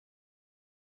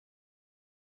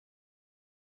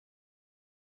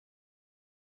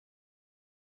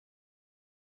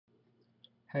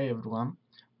Hey everyone,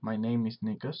 my name is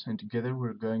Nikos and together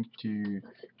we're going to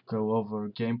go over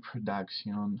game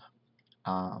production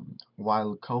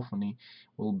while Cacophony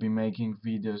will be making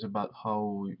videos about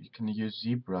how you can use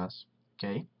Zbrush.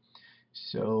 Okay,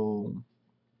 so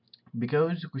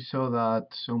because we saw that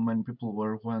so many people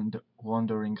were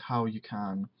wondering how you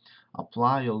can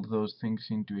apply all those things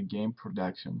into a game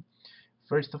production.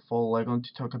 First of all, I'm going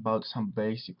to talk about some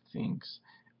basic things,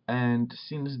 and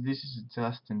since this is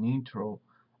just an intro,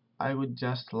 I would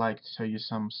just like to show you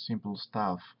some simple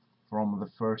stuff from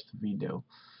the first video.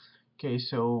 Okay,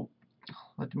 so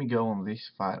let me go on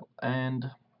this file and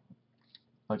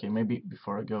okay, maybe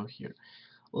before I go here,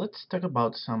 let's talk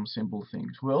about some simple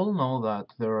things. We all know that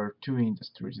there are two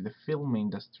industries, the film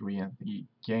industry and the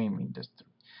game industry.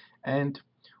 And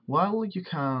while you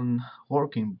can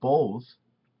work in both,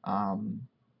 um,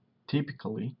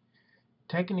 typically,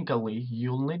 technically,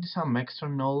 you'll need some extra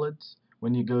knowledge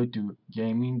when you go to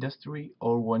game industry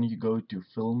or when you go to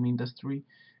film industry,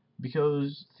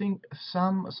 because think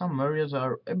some areas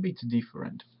are a bit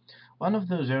different. One of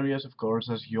those areas, of course,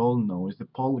 as you all know, is the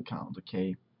poly count,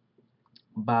 okay?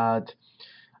 But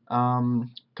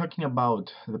talking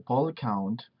about the poly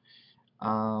count,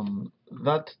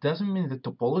 that doesn't mean the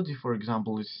topology, for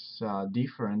example, is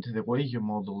different, the way you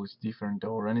model is different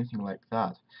or anything like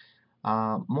that.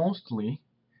 Mostly,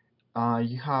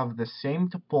 you have the same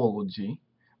topology,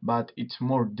 but it's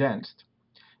more dense.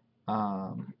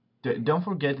 Um, don't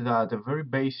forget that a very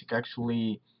basic,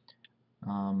 actually,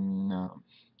 um,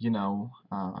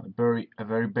 uh, a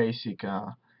very basic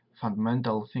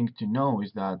fundamental thing to know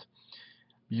is that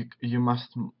you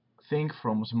must think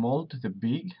from small to the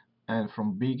big and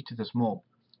from big to the small.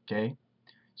 Okay,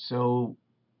 so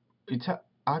it's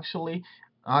actually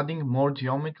adding more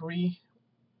geometry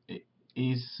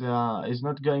is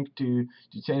not going to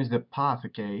change the path.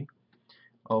 Okay,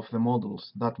 of the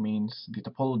models. That means the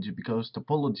topology, because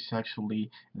topology is actually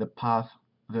the path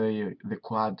the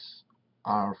quads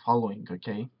are following.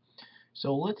 Okay,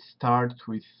 so let's start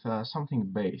with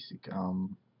something basic.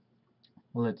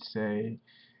 Let's say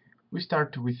we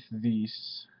start with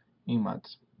this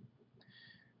image.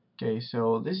 Okay,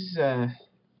 so this is a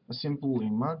simple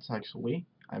image actually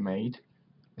I made,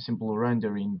 a simple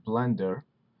render in Blender,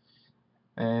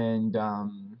 and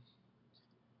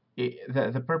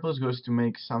the purpose was to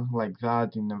make something like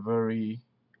that in a very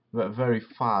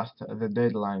fast. The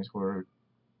deadlines were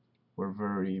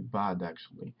very bad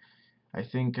actually. I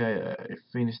think I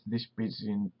finished this piece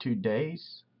in 2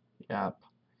 days. Yep,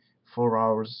 4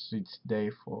 hours each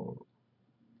day for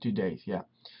 2 days. Yeah.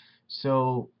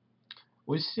 So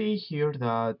we see here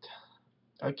that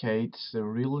okay, it's a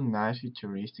really nice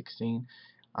futuristic scene.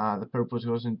 The purpose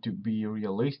wasn't to be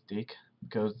realistic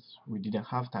because we didn't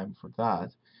have time for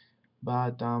that.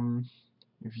 But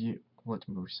if you let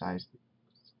me resize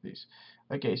this.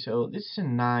 Okay, so this is a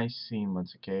nice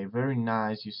image, okay, very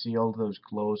nice. You see all those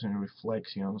glows and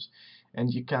reflections,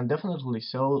 and you can definitely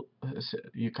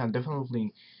you can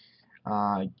definitely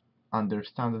uh,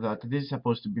 understand that this is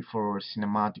supposed to be for a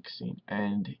cinematic scene,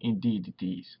 and indeed it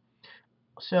is.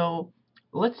 So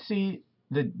let's see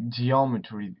the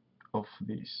geometry of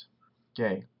this.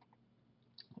 Okay,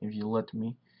 if you let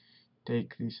me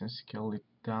take this and scale it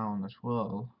down as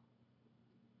well.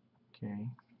 Okay,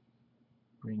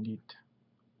 bring it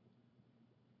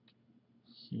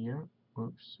here.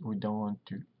 Oops, we don't want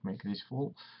to make this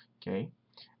full. Okay,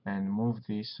 and move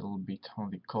this a little bit on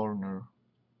the corner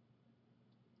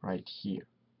right here.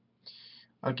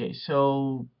 Okay,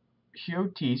 so here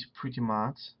it is pretty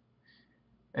much,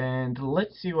 and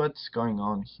let's see what's going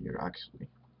on here actually.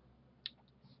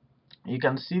 You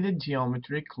can see the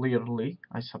geometry clearly,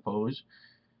 I suppose,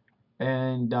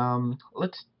 and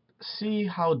let's see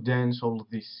how dense all of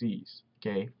this is.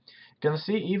 Okay, you can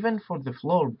see even for the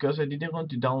floor, because I didn't want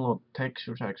to download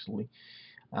textures actually,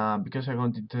 because I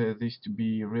wanted this to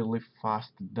be really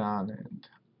fast done,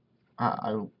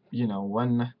 and you know,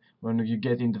 when you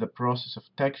get into the process of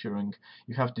texturing,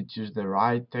 you have to choose the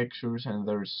right textures, and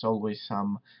there's always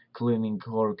some cleaning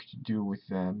work to do with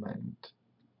them, and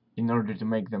in order to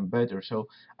make them better. So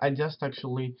I just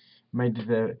actually made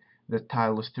the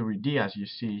tiles 3D as you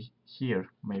see here.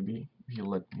 Maybe if you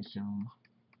let me zoom.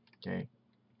 Okay,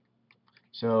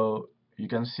 so you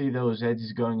can see those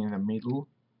edges going in the middle,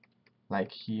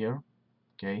 like here.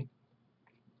 Okay,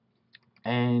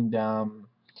 and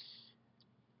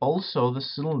also the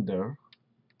cylinder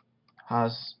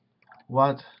has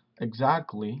what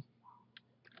exactly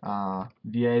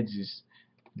the edges,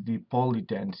 the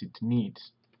polygons it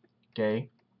needs. Okay,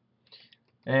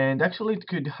 and actually it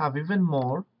could have even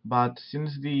more, but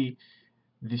since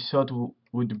the shot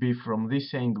would be from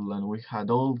this angle, and we had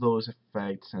all those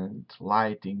effects and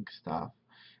lighting stuff.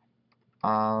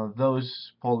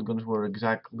 Those polygons were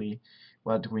exactly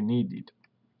what we needed.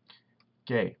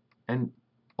 Okay, and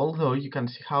although you can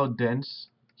see how dense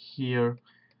here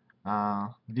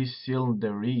this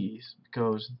cylinder is,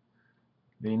 because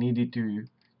they needed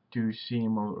to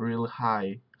seem a real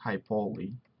high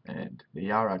poly, and they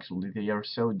are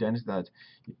so dense that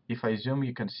if I zoom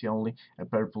you can see only a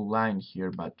purple line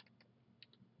here, but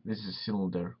this is a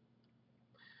cylinder,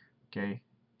 okay,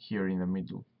 here in the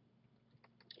middle.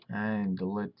 And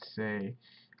let's say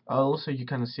also you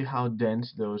can see how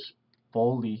dense those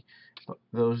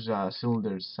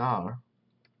cylinders are,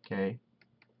 okay,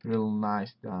 real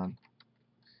nice done.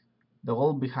 The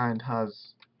wall behind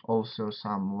has also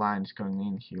some lines going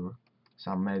in here,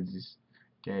 some edges,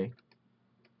 okay,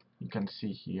 you can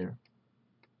see here,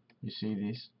 you see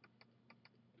this,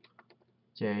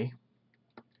 okay.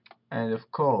 And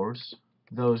of course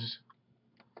those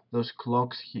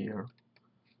clocks here,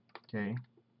 okay,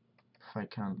 if I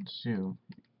can zoom,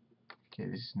 okay,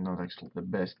 this is not actually the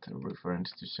best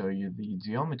reference to show you the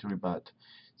geometry, but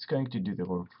it's going to do the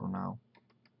work for now.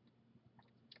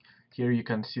 Here you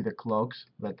can see the clocks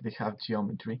that they have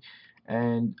geometry,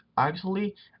 and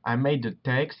actually I made the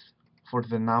text for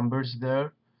the numbers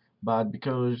there, but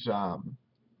because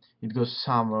it goes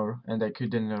summer and I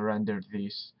couldn't render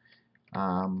this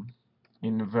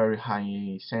in very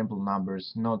high sample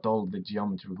numbers, not all the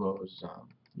geometry was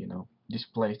you know,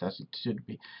 displayed as it should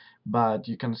be. But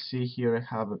you can see here I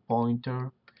have a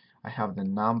pointer, I have the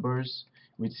numbers,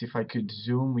 which if I could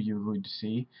zoom you would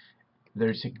see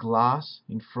there's a glass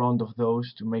in front of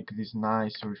those to make this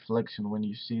nice reflection when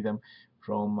you see them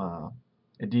from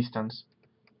a distance.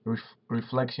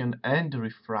 Reflection and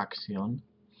refraction,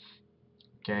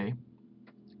 okay.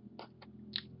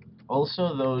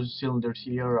 Also those cylinders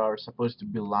here are supposed to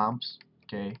be lamps,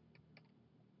 okay,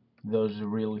 those are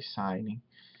really shiny.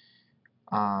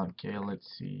 Okay, let's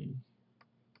see,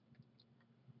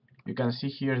 you can see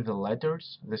here the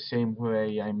letters the same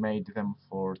way I made them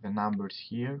for the numbers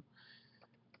here,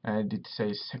 and it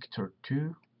says sector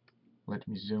 2. Let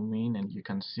me zoom in and you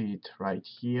can see it right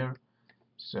here.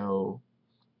 So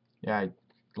yeah, it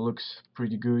looks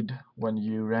pretty good when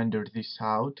you render this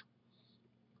out,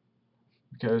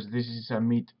 because this is a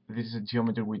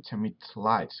geometry which emits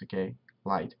lights, okay,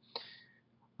 light.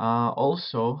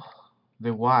 Also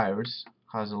the wires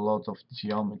has a lot of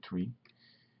geometry.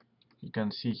 You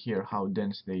can see here how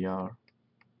dense they are,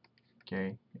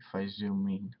 okay, if I zoom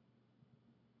in.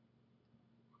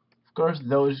 Of course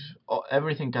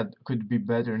everything could be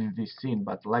better in this scene,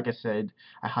 but like I said,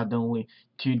 I had only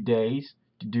 2 days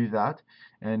to do that,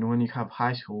 and when you have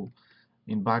high school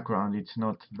in background it's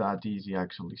not that easy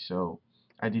actually, so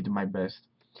I did my best.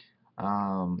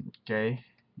 Okay,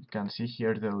 you can see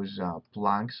here those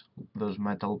planks, those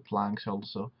metal planks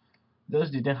also.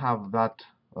 Those didn't have that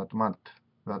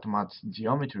much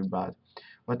geometry, but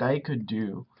what I could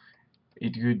do,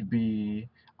 it could be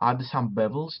add some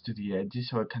bevels to the edges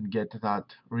so I can get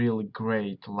that really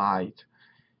great light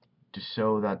to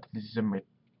show that this is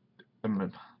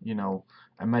you know,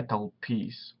 a metal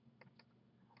piece.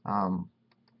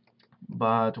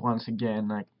 But once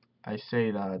again, I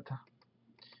say that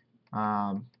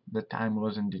the time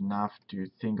wasn't enough to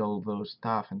think all those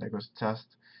stuff, and I was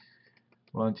just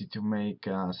wanted to make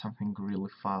something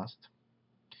really fast.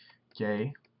 Okay,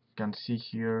 you can see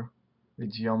here the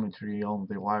geometry on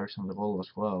the wires on the wall as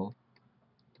well.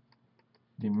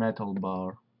 The metal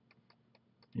bar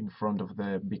in front of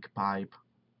the big pipe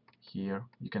here,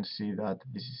 you can see that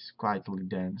this is quite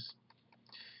dense.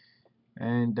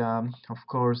 And of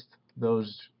course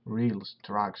those reels,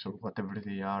 tracks, or whatever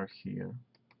they are here,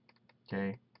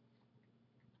 okay.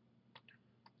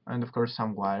 And of course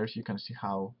some wires, you can see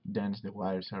how dense the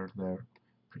wires are there,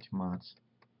 pretty much,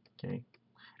 okay.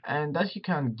 And as you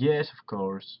can guess, of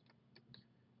course,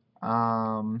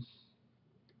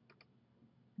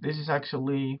 this is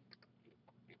actually,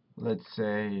 let's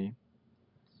say,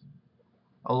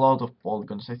 a lot of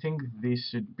polygons. I think this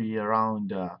should be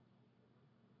around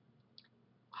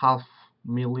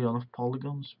 500,000 of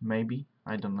polygons, maybe,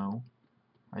 I don't know,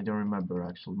 I don't remember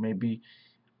actually, maybe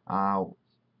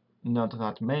not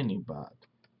that many, but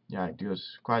yeah, it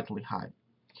was quite high.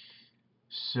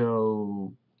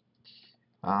 So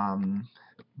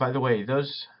by the way,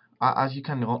 those as you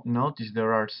can notice,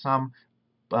 there are some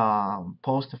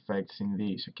post effects in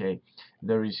these, okay.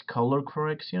 There is color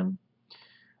correction,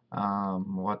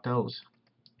 what else,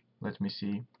 let me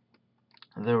see,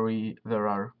 there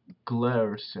are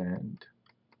glares and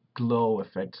glow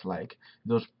effects, like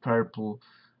those purple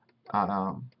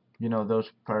you know, those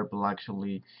purple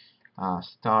actually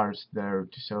stars there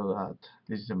to show that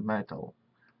this is a metal.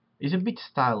 It's a bit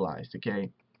stylized,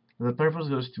 okay? The purpose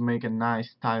was to make a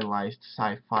nice stylized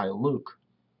sci-fi look,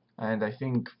 and I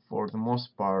think for the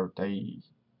most part, this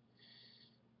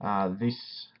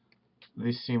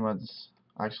image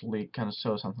actually can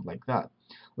show something like that.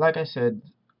 Like I said,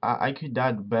 I could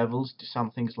add bevels to some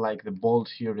things like the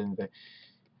bolts here and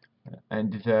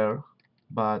there,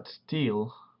 but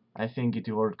still, I think it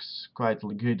works quite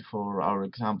good for our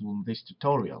example in this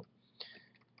tutorial.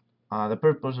 The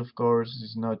purpose, of course,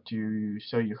 is not to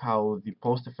show you how the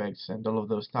post effects and all of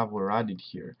those stuff were added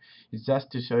here. It's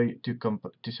just to show you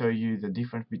to show you the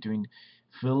difference between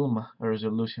film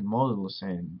resolution models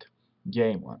and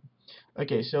game one.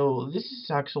 Okay, so this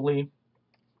is actually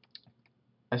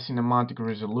a cinematic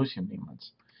resolution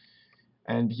image,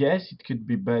 and yes, it could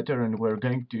be better, and we're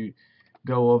going to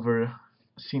go over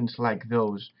scenes like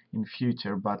those in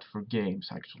future, but for games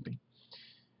actually.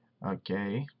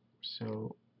 Okay,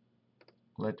 so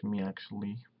let me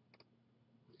actually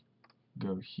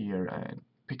go here and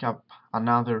pick up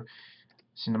another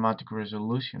cinematic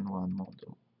resolution one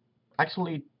model.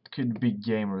 Actually, it could be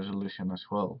game resolution as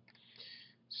well.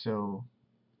 So,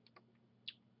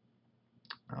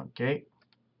 okay,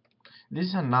 this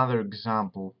is another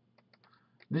example.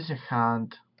 This is a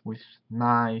hand with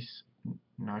nice.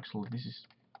 No, actually, this is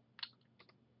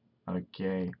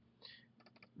okay.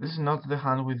 This is not the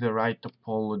hand with the right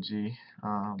topology,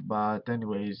 but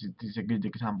anyways, it is a good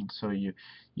example. So you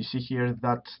see here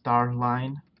that star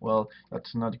line. Well,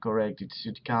 that's not correct. It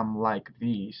should come like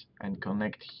this and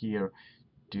connect here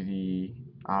to the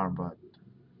arm. But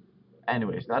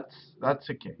anyways, that's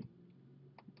okay.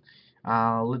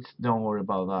 Let's don't worry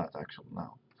about that actually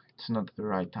now. It's not the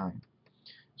right time.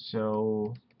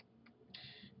 So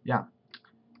yeah,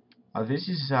 this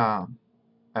is a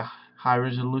high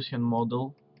resolution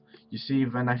model. You see,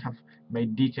 even I have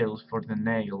made details for the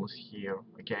nails here,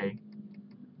 okay?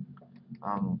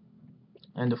 Um,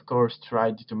 and of course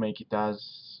tried to make it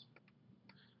as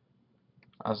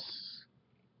as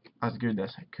good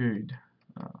as I could.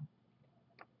 Uh,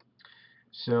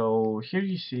 so here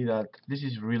you see that this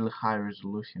is really high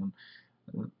resolution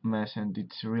mesh and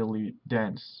it's really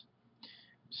dense.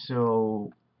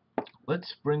 So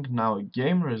let's bring now a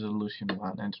game resolution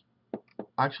one, and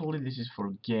actually this is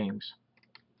for games.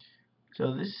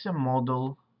 So this is a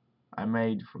model I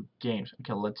made for games.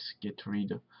 Okay, let's get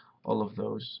rid of all of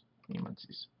those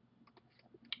images.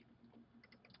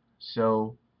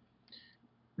 So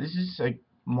this is a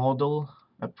model,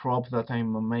 a prop that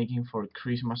I'm making for a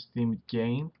Christmas themed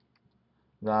game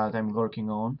that I'm working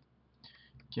on.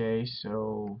 Okay,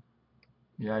 so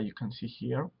yeah, you can see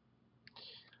here.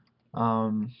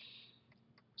 Um,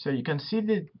 so you can see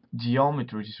the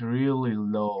geometry is really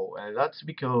low, and that's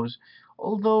because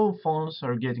although phones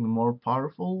are getting more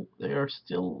powerful, they are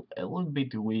still a little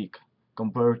bit weak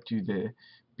compared to the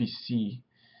PC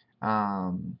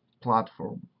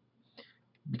platform.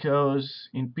 Because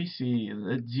in PC,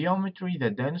 the geometry, the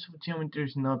density of geometry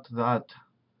is not that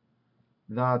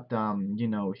you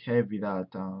know, heavy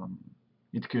that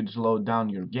it could slow down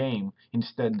your game.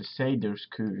 Instead, the shaders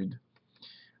could,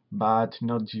 but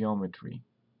not geometry.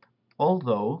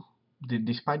 Although,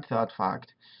 despite that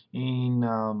fact, in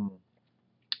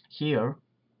here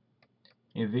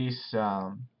in this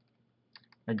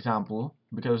example,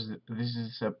 because this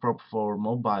is a prop for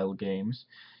mobile games,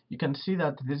 you can see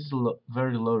that this is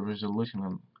very low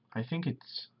resolution. I think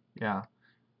it's, yeah,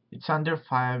 it's under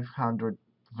 500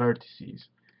 vertices.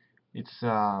 It's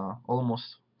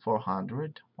almost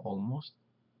 400, almost.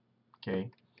 Okay,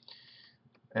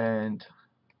 and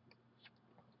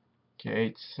okay,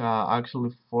 it's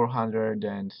actually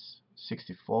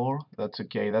 464. That's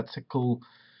okay. That's a cool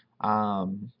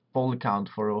poly count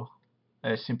for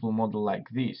a simple model like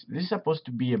this. This is supposed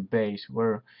to be a base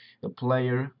where the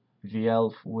player, the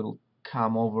elf, will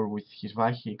come over with his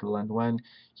vehicle, and when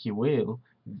he will,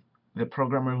 the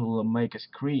programmer will make a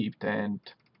script, and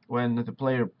when the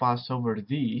player passes over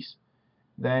this,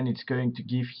 then it's going to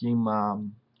give him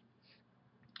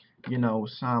you know,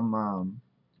 some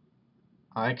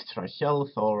extra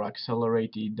health or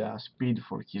accelerated speed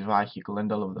for his vehicle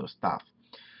and all of those stuff.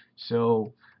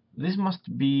 So this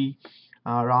must be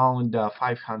around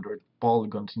 500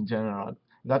 polygons in general.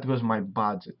 That was my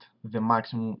budget, the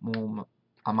maximum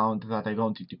amount that I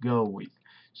wanted to go with.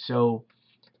 So,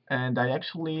 and I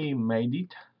actually made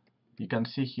it. You can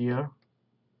see here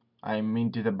I'm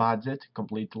into the budget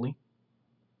completely.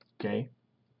 Okay,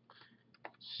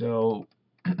 so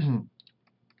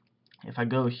if I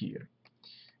go here,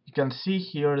 you can see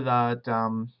here that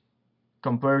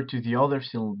compared to the other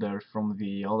cylinders from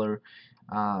the other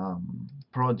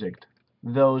project,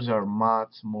 those are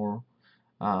much more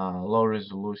low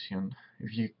resolution.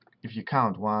 If you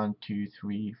count 1, 2,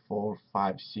 3, 4,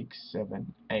 5, 6,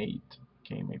 7, 8.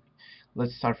 Okay, maybe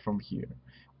let's start from here.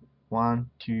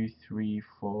 1, 2, 3,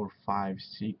 4, 5,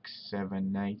 6,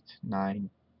 7, 8, 9,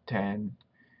 10.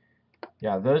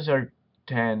 Yeah, those are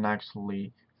 10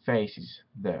 actually faces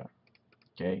there.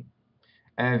 Okay,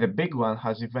 and the big one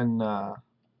has even I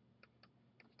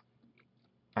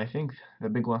think the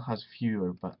big one has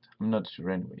fewer, but I'm not sure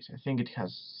anyways. I think it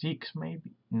has 6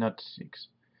 maybe, not 6.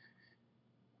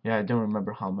 Yeah, I don't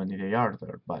remember how many they are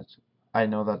there, but I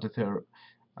know that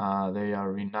they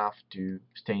are enough to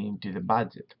stay into the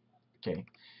budget. Okay,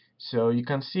 so you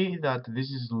can see that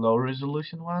this is low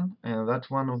resolution one, and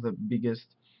that's one of the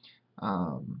biggest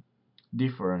um,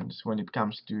 difference when it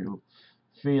comes to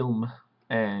film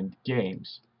and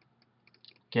games.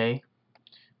 Okay,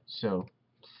 so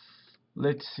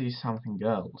let's see something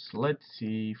else. Let's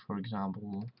see, for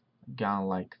example, a gun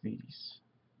like this.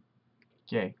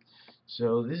 Okay,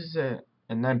 so this is an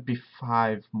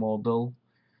MP5 model,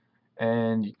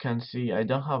 and you can see I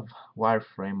don't have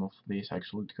wireframe of this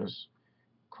actually because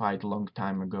quite a long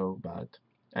time ago, but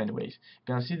anyways,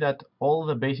 you can see that all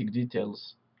the basic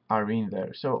details are in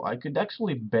there. So I could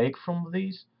actually bake from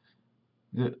these.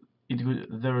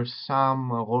 There's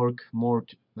some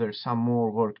there's some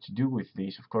more work to do with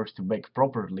this, of course, to bake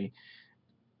properly,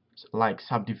 like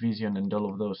subdivision and all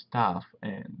of those stuff.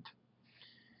 And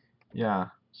yeah,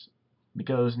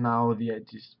 because now the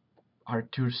edges are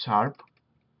too sharp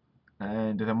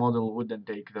and the model wouldn't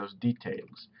take those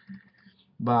details.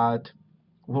 But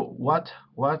what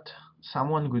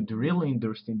someone would really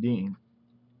interested in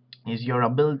is your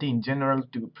ability in general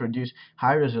to produce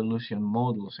high resolution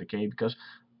models, okay? Because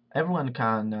everyone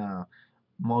can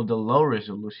model low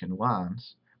resolution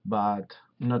ones, but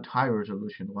not high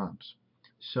resolution ones.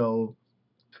 So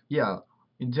yeah,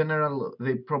 in general,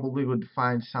 they probably would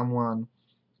find someone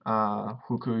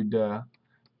who could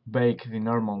bake the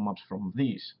normal maps from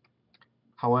these.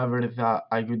 However, that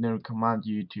I would recommend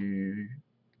you to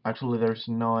actually there's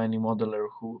no any modeler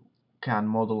who can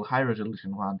model high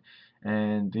resolution one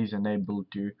and is unable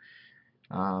to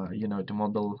you know, to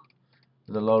model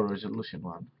the low resolution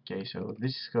one. Okay, so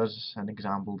this was an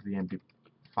example of the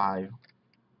MP5.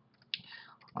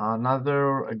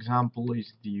 Another example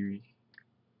is the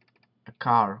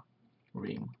car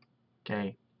rim.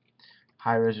 Okay,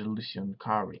 high resolution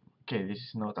car rim. Okay, this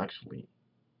is not actually,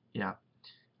 yeah,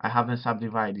 I haven't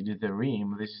subdivided the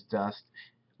rim. This is just,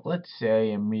 let's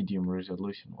say, a medium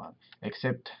resolution one,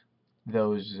 except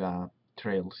those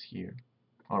trails here,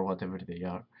 or whatever they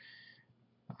are,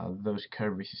 those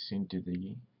curves into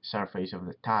the surface of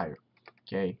the tire.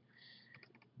 Okay,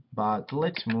 but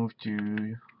let's move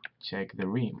to check the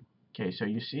rim. Okay, so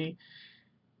you see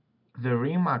the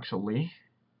rim actually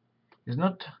is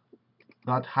not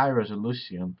that high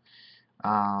resolution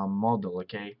model.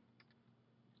 Okay,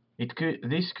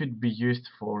 this could be used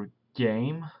for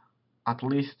game, at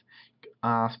least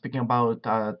speaking about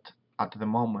at the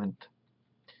moment,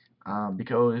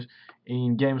 because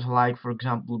in games like, for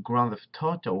example, Grand Theft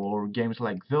Auto or games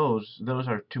like those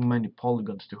are too many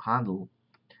polygons to handle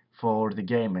for the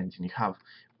game engine. You have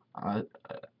uh,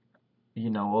 you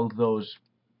know, all those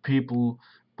people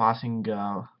passing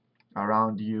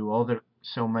around you,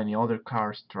 so many other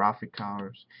cars, traffic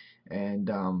cars, and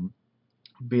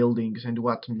buildings and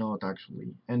whatnot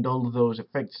actually, and all those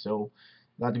effects. So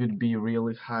that would be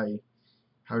really high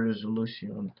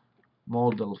resolution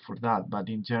model for that. But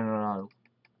in general,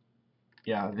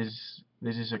 yeah, this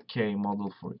is okay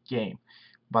model for a game,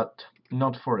 but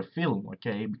not for a film,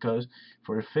 okay? Because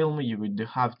for a film you would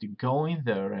have to go in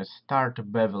there and start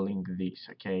beveling this,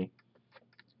 okay?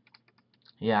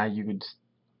 Yeah, you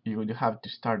would have to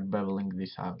start beveling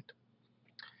this out.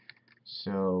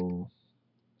 So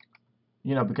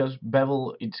you know, because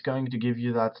bevel, it's going to give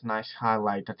you that nice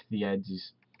highlight at the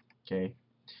edges, okay?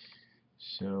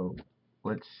 So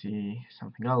let's see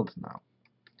something else now.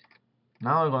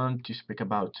 Now I'm going to speak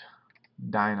about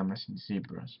Dynamesh and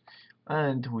Zbrush.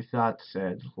 And with that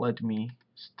said, let me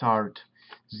start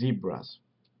Zbrush,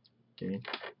 okay,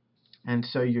 and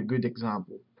show you a good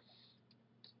example.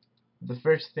 The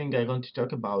first thing I'm going to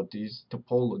talk about is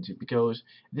topology, because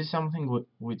this is something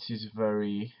which is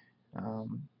very,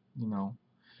 you know,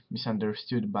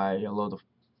 misunderstood by a lot of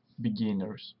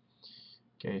beginners.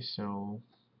 Okay, so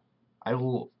I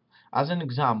will, as an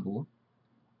example,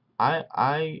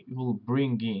 I will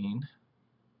bring in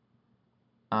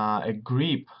a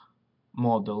grip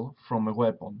model from a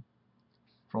weapon,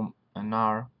 from an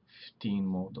R15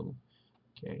 model.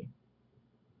 Okay,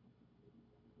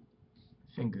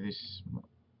 think this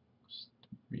must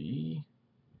be...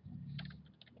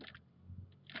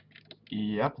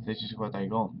 Yep, this is what I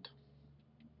want.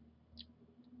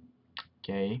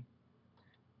 Okay,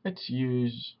 let's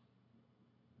use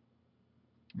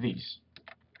this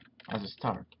as a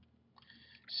start.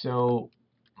 So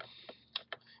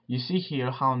you see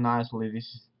here how nicely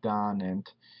this is done, and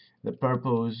the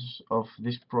purpose of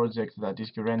this project that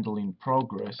is currently in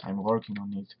progress, I'm working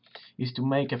on it, is to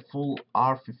make a full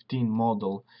R15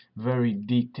 model, very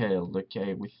detailed,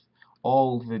 okay, with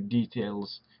all the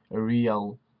details a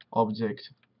real object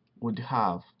would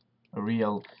have, a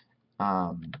real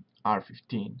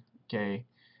R15, okay.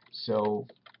 So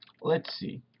let's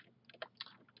see.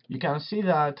 You can see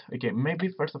that, okay, maybe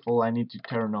first of all I need to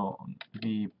turn on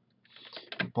the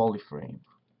polyframe.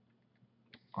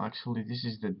 Actually, this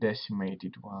is the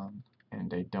decimated one,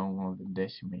 and I don't want the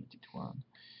decimated one.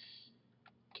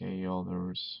 Okay,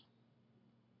 others.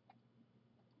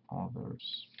 How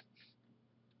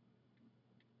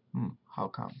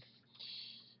come?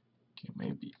 Okay,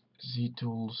 maybe Z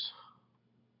tools,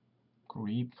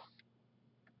 grip.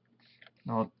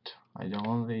 Not, I don't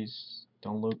want this.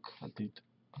 Don't look at it.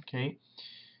 Okay.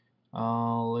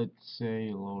 Let's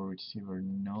say low receiver.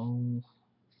 No.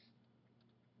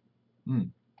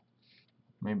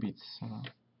 Maybe it's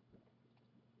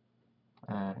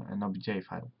an obj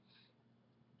file.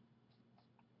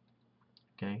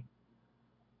 Okay.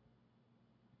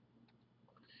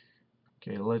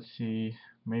 Okay, let's see.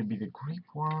 Maybe the grip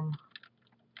one.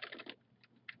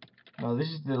 No, this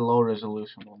is the low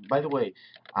resolution one. By the way,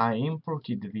 I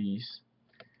imported this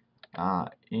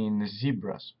in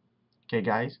Zbrush. Okay,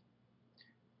 guys.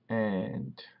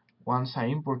 And once I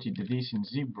imported this in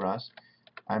Zbrush,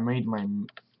 I made my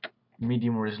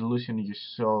medium resolution you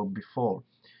saw before.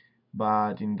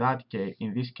 But in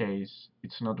this case,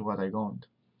 it's not what I want.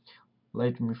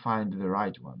 Let me find the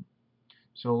right one.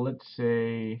 So let's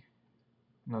say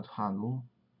not handle,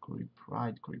 grip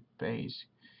right, grip base.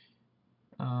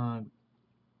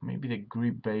 Maybe the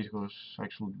grip base was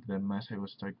actually the mess I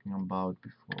was talking about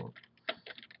before.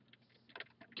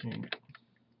 Okay.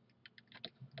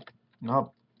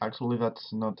 Nope, actually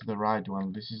that's not the right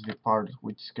one. This is the part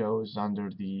which goes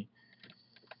under the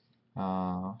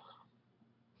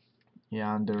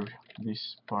yeah, under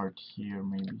this part here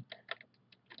maybe.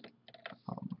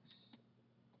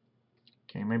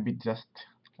 Okay, maybe just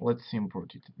let's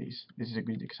import it. This is a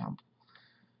good example.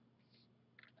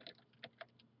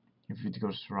 If it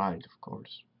goes right, of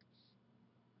course.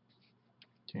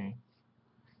 Okay.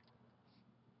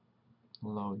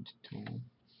 Load tool.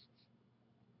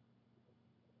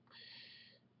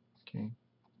 Okay.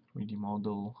 3D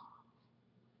model.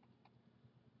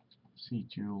 C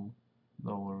tool.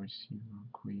 Lower receiver.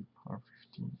 Grip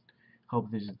R15. Hope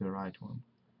this is the right one.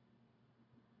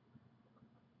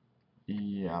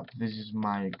 Yeah, this is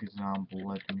my example.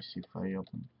 Let me see if I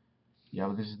open. Yeah,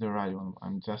 this is the right one.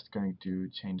 I'm just going to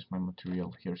change my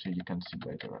material here so you can see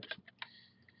better actually.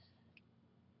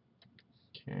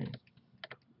 Okay.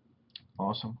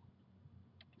 Awesome.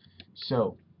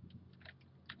 So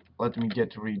let me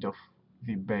get rid of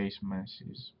the base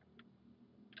meshes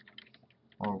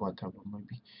or whatever,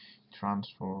 maybe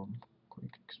transform,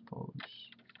 quick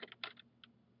expose.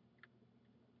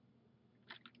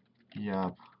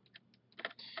 Yep.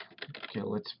 Okay,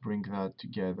 let's bring that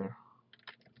together.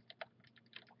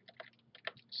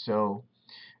 So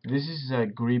this is a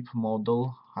grip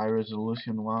model, high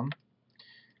resolution one,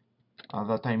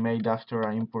 that I made after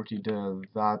I imported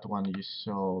that one you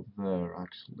saw there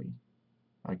actually.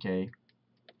 Okay,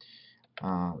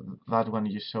 that one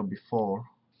you saw before.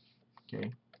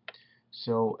 Okay,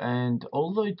 so, and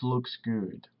although it looks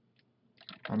good,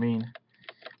 I mean,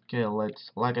 okay,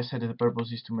 like I said, the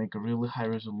purpose is to make a really high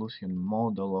resolution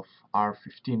model of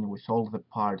R15 with all the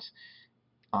parts,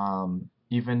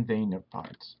 even the inner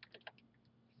parts.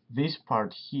 This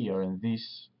part here and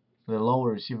this, the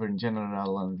lower receiver in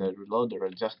general and the reloader are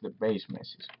just the base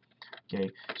meshes. Okay,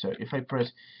 so if I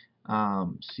press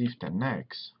Shift and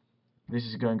X, this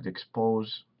is going to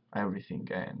expose everything,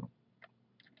 and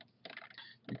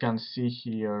you can see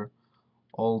here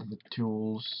all the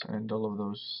tools and all of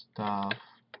those stuff.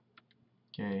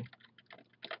 Okay,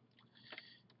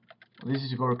 this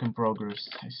is work in progress,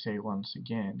 I say once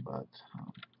again, but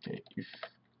okay, if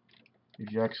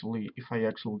I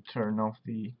actually turn off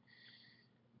the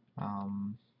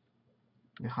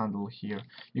handle here,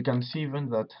 you can see even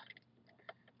that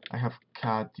I have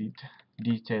cut it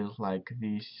details like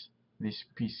this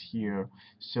piece here,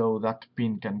 so that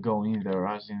pin can go in there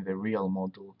as in the real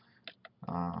model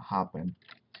happen.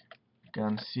 You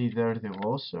can see there the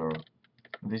washer,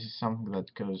 this is something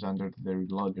that goes under the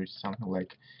reloader. It's something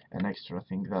like an extra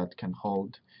thing that can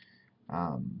hold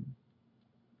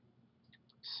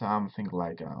something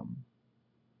like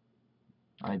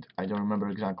I don't remember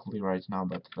exactly right now,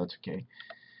 but that's okay.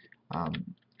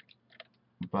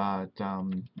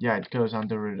 Yeah, it goes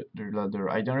under the reloader.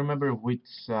 I don't remember which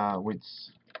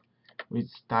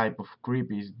type of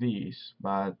grip is this,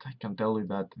 but I can tell you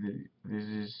that this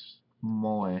is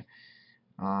Moe,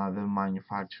 the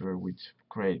manufacturer which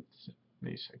creates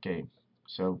this. Okay,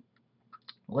 so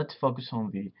let's focus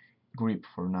on the grip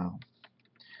for now.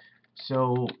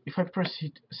 So if I press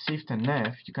Shift and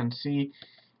F, you can see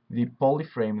the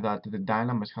polyframe that the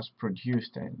Dynamesh has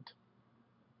produced. And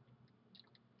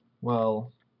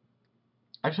well,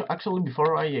 actually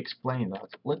before I explain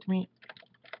that, let me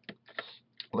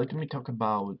talk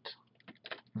about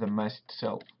the mesh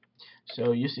itself.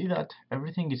 So you see that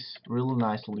everything is really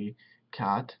nicely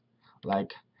cut,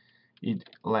 like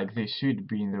they should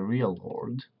be in the real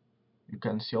world. You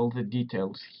can see all the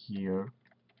details here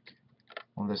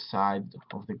on the side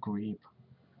of the grip.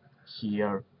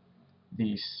 Here,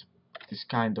 this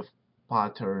kind of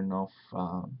pattern of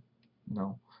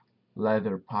no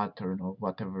leather pattern or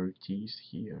whatever it is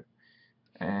here,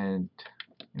 and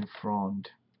in front,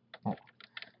 oh,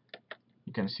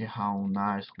 you can see how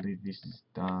nicely this is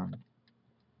done.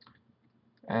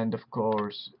 And of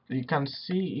course, you can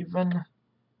see even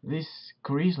this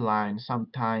crease line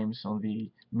sometimes on the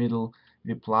middle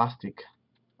the plastic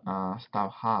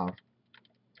stuff have.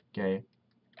 Okay,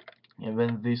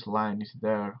 even this line is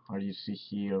there, or you see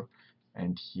here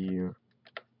and here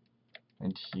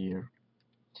and here.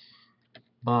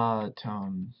 But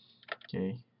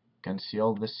okay, you can see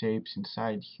all the shapes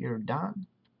inside here done.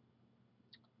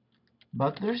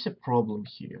 But there's a problem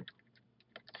here.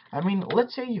 I mean,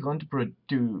 let's say you want to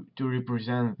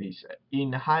represent this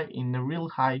in a real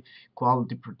high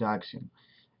quality production,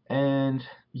 and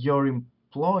your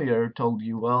employer told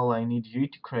you, well, I need you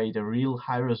to create a real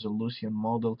high resolution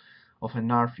model of an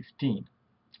R15,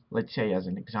 let's say as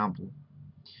an example,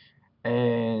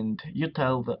 and you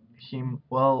tell him,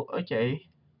 well, okay,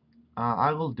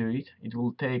 I will do it. It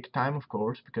will take time, of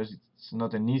course, because it's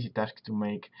not an easy task to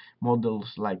make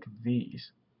models like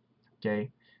these, okay,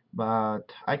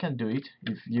 but I can do it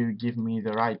if you give me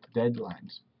the right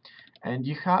deadlines. And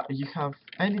you have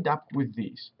ended up with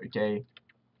this, okay,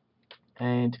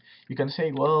 and you can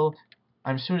say, well,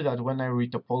 I'm sure that when I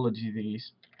retopology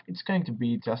this, it's going to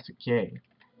be just okay.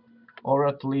 Or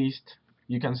at least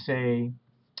you can say,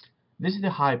 this is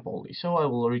the high poly, so I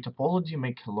will retopology,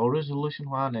 make a low resolution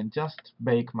one, and just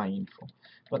bake my info.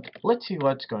 But let's see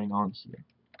what's going on here.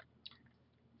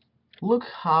 Look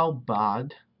how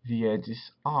bad the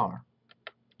edges are.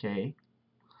 Okay,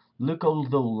 look all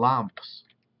the lamps.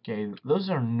 Okay, those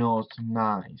are not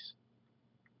nice,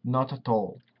 not at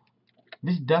all.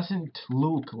 This doesn't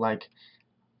look like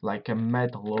a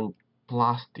metal or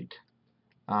plastic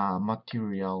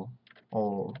material,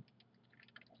 or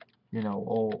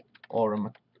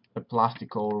or a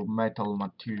plastic or metal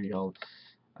material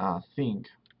thing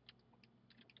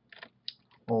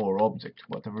or object,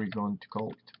 whatever you're going to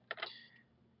call it.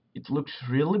 It looks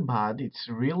really bad, it's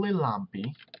really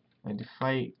lumpy, and if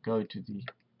I go to the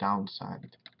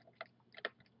downside,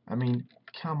 I mean,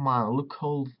 come on, look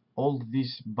all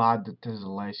this bad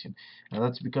tessellation, and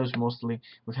that's because mostly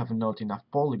we have not enough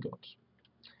polygons.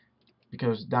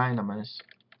 Because Dynamesh,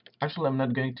 actually I'm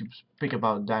not going to speak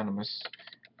about Dynamesh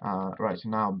right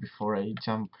now before I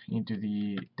jump into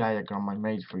the diagram I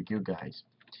made for you guys.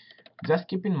 Just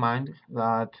keep in mind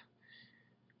that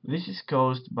this is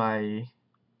caused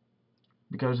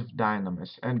because of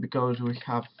Dynamesh and because we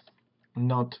have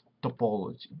not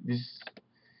topology. This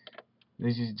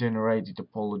is generated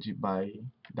topology by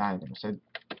Dynamesh.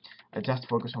 I just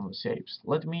focus on the shapes.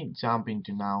 Let me jump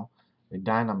into now the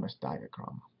Dynamesh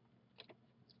diagram.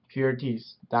 Here it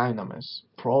is, Dynamesh,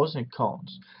 pros and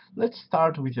cons. Let's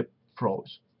start with the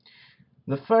pros.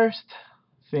 The first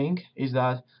thing is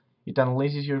that it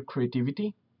unleashes your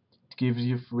creativity, it gives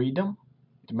you freedom,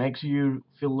 it makes you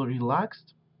feel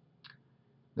relaxed.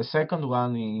 The second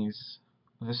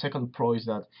pro is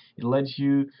that it lets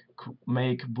you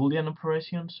make Boolean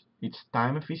operations, it's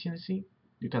time efficiency,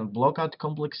 you can block out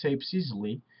complex shapes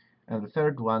easily, and the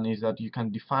third one is that you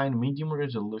can define medium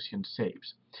resolution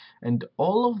shapes. And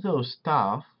all of those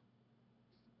stuff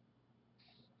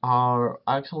are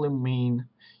actually mean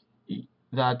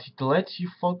that it lets you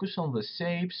focus on the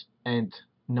shapes and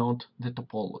not the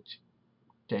topology.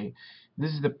 Okay,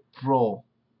 this is the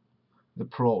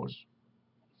pros.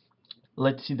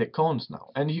 Let's see the cons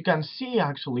now, and you can see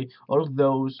actually all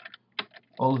those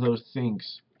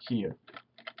things here.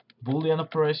 Boolean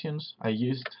operations. I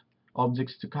used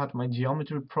objects to cut my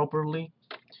geometry properly.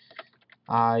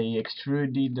 I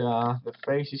extruded the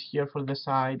faces here for the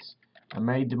sides. I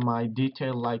made my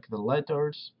detail like the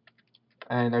letters,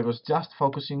 and I was just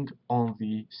focusing on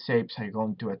the shapes I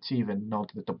want to achieve and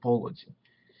not the topology.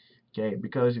 Okay,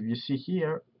 because if you see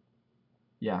here,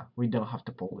 yeah, we don't have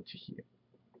topology here.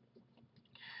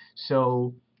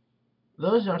 So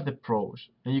those are the pros,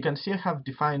 and you can see I have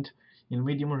defined in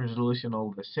medium resolution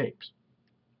all the shapes.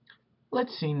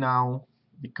 Let's see now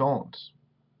the cons.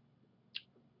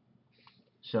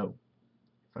 So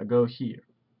if I go here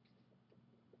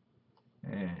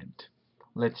and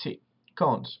let's see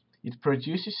cons, it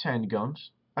produces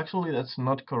endgons. Actually, that's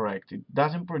not correct. It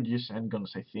doesn't produce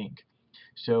endgons, I think.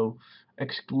 So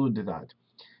exclude that.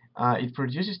 It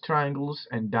produces triangles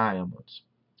and diamonds.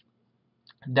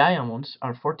 Diamonds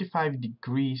are 45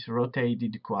 degrees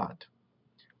rotated quad.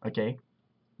 Okay,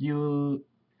 you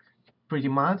pretty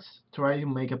much try to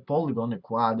make a polygon, a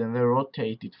quad, and then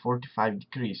rotate it 45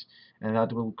 degrees, and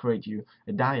that will create you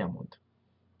a diamond.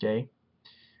 Okay,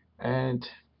 and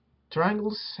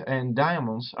triangles and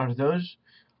diamonds are those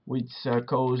which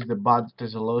cause the bad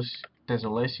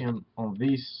tessellation on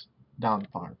this down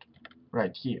part,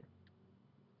 right here.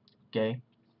 Okay,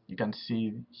 you can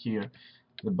see here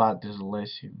the bad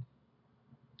tessellation.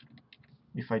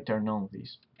 If I turn on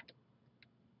this,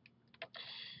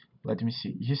 let me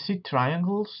see. You see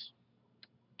triangles?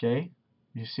 Okay,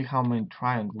 you see how many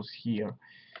triangles here.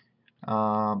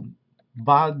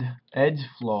 Bad edge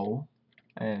flow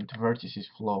and vertices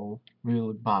flow,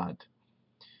 really bad.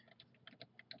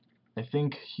 I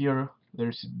think here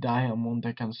there's a diamond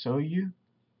I can show you.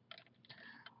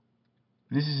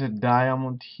 This is a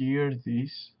diamond here.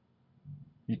 This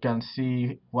you can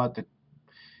see what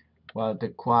the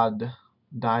quad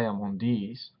diamond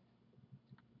is.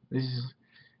 This is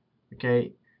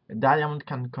okay. A diamond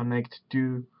can connect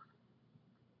two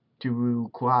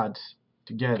quads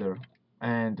together,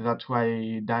 and that's why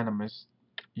Dynamesh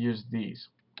use this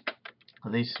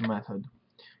method.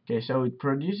 Okay, so it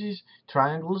produces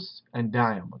triangles and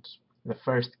diamonds, the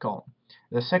first con.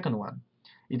 The second one,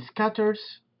 it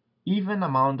scatters even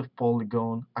amount of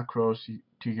polygon across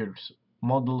to your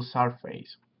model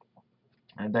surface.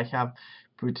 And I have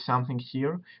put something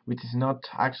here which is not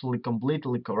actually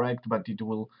completely correct, but it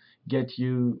will get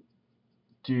you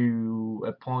to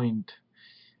a point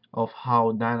of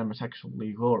how Dynamesh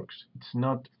actually works. It's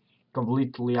not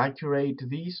completely accurate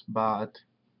this, but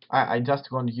I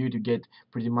just want you to get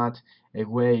pretty much a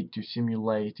way to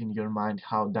simulate in your mind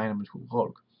how Dynamesh will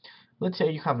work. Let's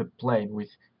say you have a plane with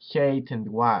height and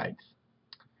width,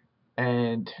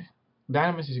 and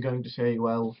Dynamesh is going to say,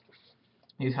 well,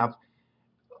 you have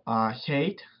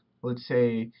height, let's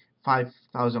say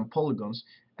 5,000 polygons,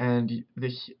 and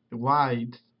the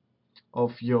width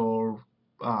of your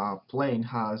plane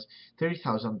has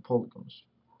 30,000 polygons.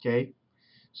 Okay,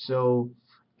 so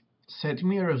set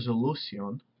me a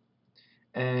resolution,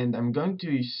 and I'm going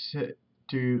to set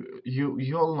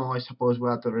you all know, I suppose,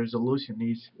 what the resolution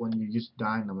is when you use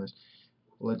Dynamesh.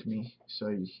 Let me show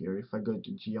you here. If I go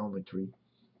to geometry,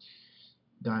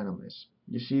 Dynamesh,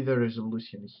 you see the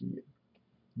resolution here,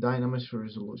 Dynamesh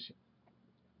resolution,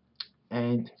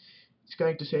 and it's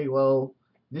going to say, well,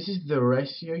 this is the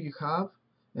ratio you have,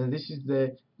 and this is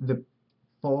the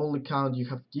poly count you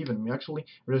have given me. Actually,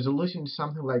 resolution is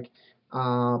something like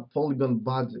polygon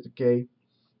budget. Okay,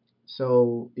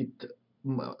 so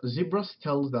Zbrush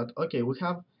tells that, okay, we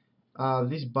have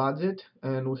this budget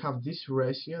and we have this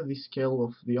ratio, this scale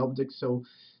of the object, so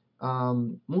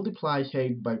multiply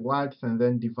height by width and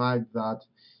then divide that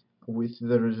with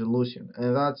the resolution,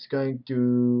 and that's going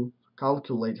to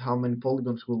calculate how many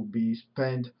polygons will be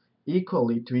spent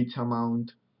equally to each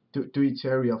amount, to each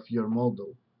area of your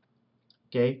model.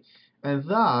 Okay, and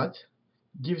that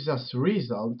gives us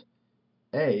result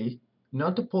A,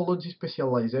 not topology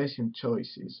specialization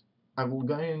choices. I'm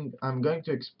going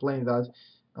to explain that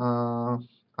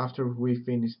after we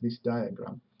finish this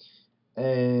diagram.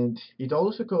 And it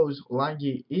also goes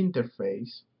laggy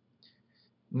interface,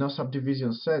 no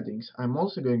subdivision settings. I'm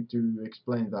also going to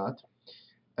explain that.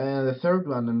 And the third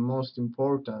one, and most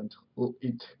important,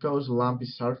 it goes lumpy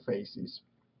surfaces.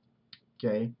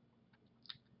 Okay,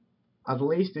 at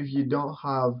least if you don't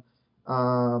have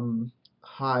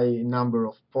high number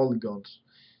of polygons,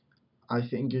 I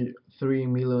think 3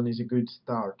 million is a good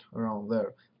start around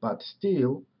there, but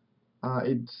still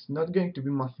it's not going to be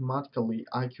mathematically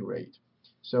accurate.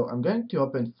 So I'm going to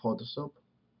open Photoshop,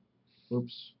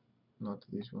 oops, not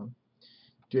this one,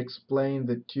 to explain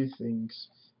the two things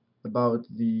about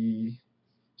the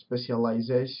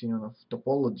specialization of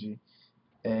topology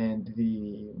and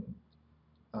the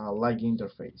lag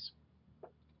interface.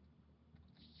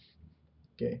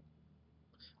 Okay.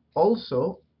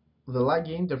 Also, the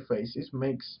laggy interfaces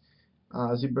makes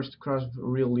Zbrush to crash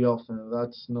really often.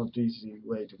 That's not easy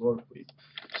way to work with.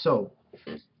 So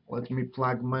let me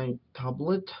plug my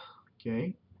tablet.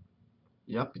 Okay.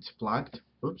 Yep, it's plugged.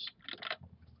 Oops.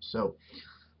 So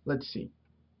let's see.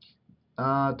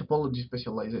 Topology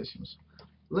specializations.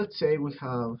 Let's say we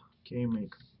have. Okay,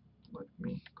 let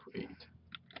me create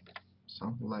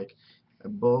something like a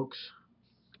box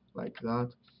like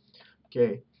that.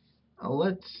 Okay.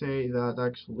 Let's say that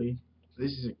actually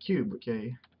this is a cube.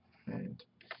 Okay, and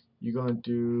you're going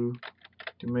to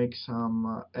make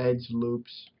some edge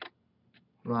loops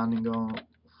running on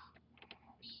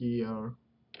here,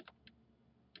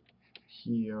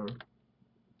 here,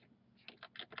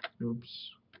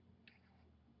 oops,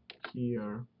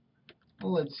 here,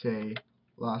 and let's say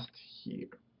last here.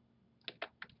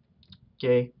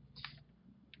 Okay,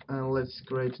 and let's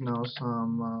create now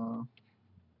some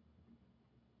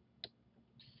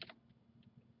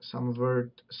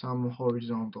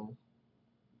horizontal.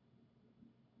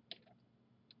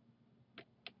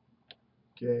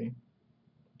 Okay,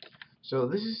 so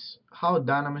this is how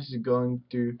Dynamesh is going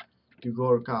to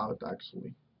work out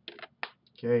actually.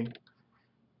 Okay,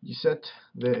 you set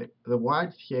the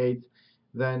width, height,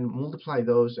 then multiply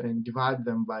those and divide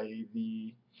them by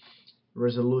the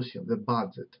resolution, the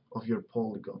budget of your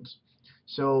polygons.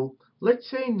 So let's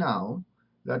say now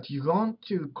that you want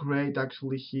to create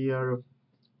actually here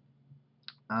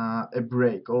a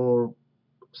break or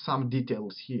some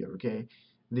details here, okay,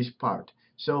 this part.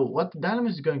 So what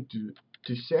Dynamesh is going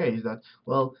to say is that,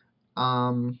 well,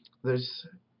 there's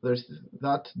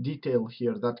that detail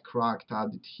here, that crack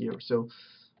added here. So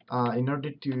in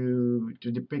order to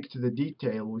depict the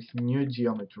detail with new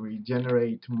geometry,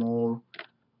 generate more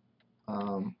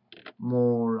um,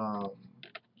 more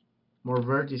more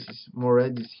vertices, more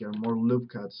edges here, more loop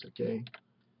cuts. Okay,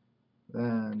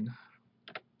 then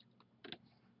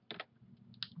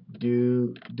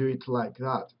do it like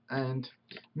that. And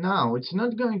now it's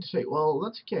not going to say, well,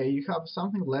 that's okay, you have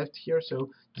something left here, so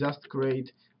just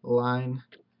create a line,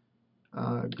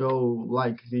 go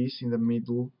like this in the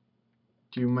middle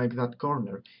to make that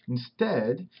corner.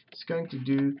 Instead, it's going to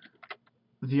do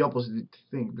the opposite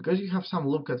thing, because you have some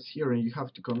loop cuts here and you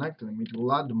have to connect them. It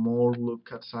will add more loop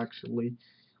cuts actually,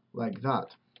 like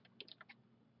that.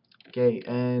 Okay,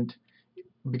 and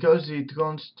because it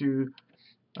wants to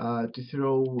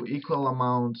throw equal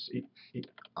amounts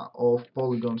of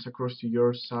polygons across to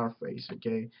your surface,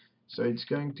 okay, so it's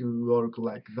going to work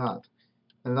like that,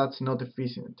 and that's not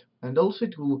efficient. And also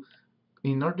it will,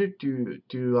 in order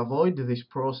to avoid this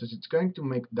process, it's going to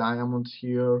make diamonds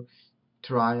here,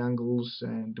 triangles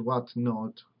and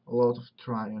whatnot, a lot of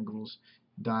triangles,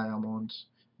 diamonds,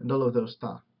 and all of those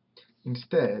stuff.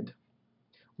 Instead,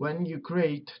 when you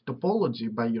create topology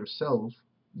by yourself,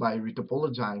 by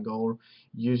retopologizing or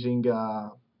using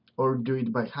or do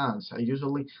it by hands. I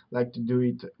usually like to do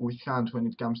it with hands when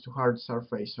it comes to hard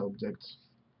surface objects,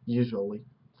 usually,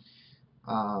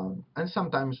 and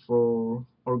sometimes for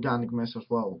organic mesh as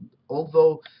well.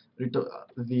 Although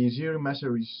the zero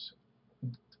measure is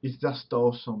just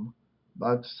awesome,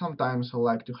 but sometimes I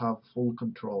like to have full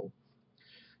control.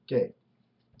 Okay,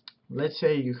 let's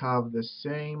say you have the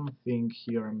same thing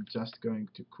here. I'm just going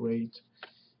to create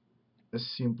a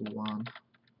simple one.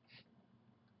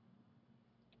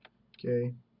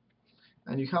 Okay,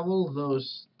 and you have all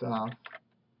those stuff,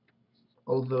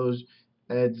 all those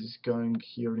edges going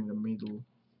here in the middle.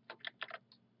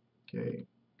 Okay,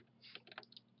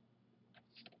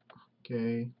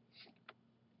 okay,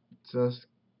 just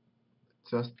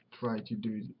try to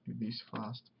do this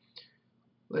fast.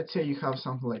 Let's say you have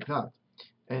something like that,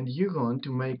 and you're going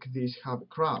to make this have a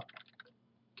crack.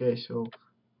 Okay, so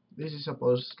this is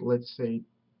supposed, let's say,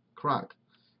 crack.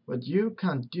 What you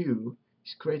can do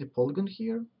is create a polygon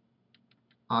here,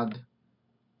 add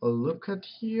a loop cut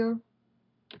here,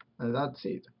 and that's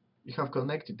it. You have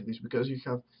connected this because you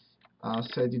have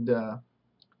set it.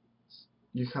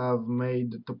 You have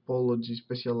made the topology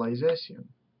specialization.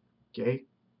 Okay,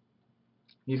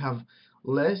 you have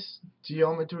less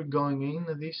geometry going in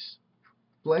this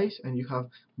place, and you have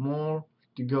more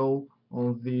to go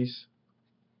on this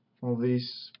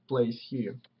place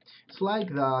here. It's like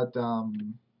that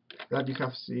that you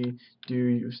have see, do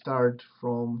you start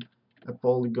from a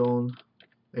polygon,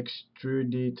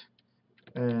 extrude it,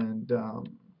 and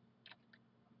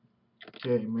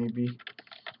okay, maybe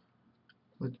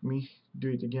let me do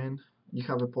it again. You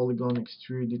have a polygon,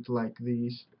 extrude it like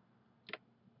this,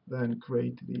 then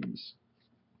create this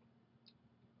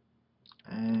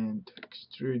and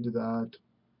extrude that,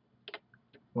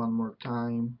 one more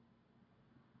time,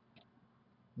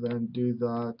 then do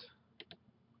that.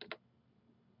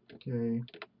 Okay.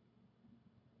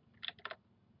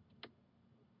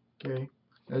 Okay.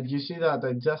 You see that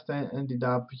I just ended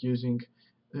up using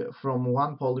from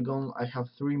one polygon. I have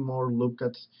 3 more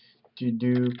lookouts to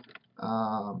do.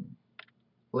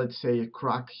 Let's say a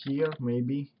crack here,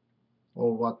 maybe,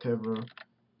 or whatever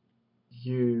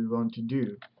you want to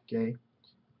do. Okay.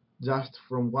 Just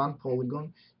from one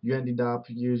polygon, you ended up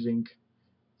using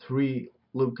 3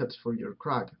 lookouts for your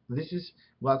crack. This is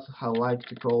what I like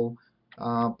to call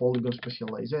polygon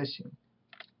specialization.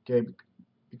 Okay,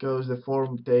 because the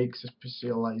form takes a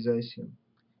specialization.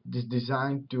 It is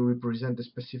designed to represent a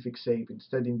specific shape.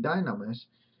 Instead, in Dynamesh,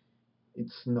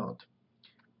 it's not.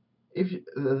 If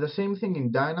the same thing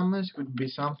in Dynamesh could be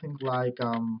something like,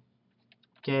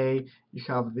 okay, you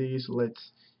have this.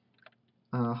 Let's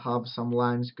have some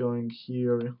lines going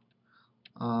here.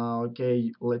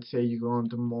 Okay, let's say you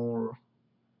want more.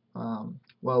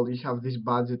 Well, you have this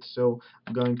budget, so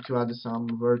I'm going to add some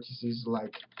vertices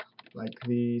like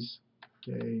this.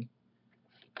 Okay,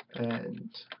 and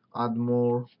add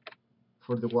more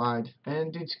for the wide,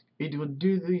 and it would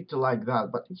do it like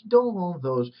that. But you don't want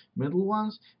those middle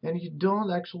ones, and you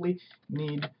don't actually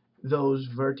need those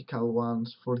vertical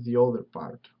ones for the other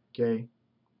part. Okay,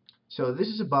 so this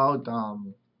is about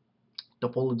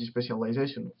topology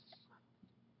specialization,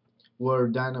 where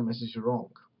Dynamesh is wrong.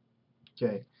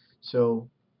 Okay, so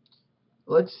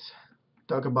let's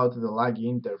talk about the laggy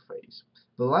interface.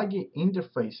 The laggy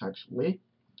interface actually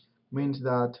means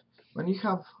that when you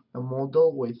have a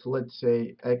model with, let's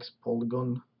say, X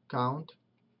polygon count,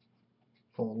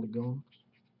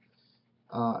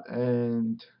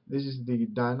 and this is the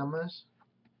Dynamesh,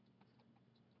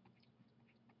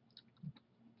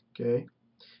 okay,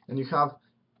 and you have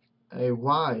a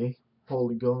Y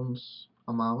polygons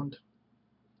amount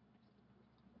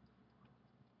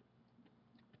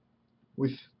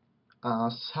with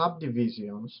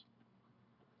subdivisions,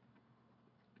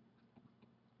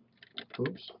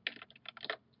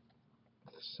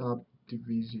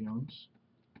 subdivisions,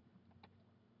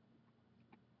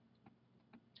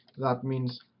 that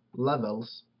means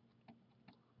levels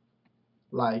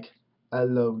like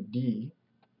LOD.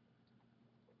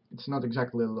 It's not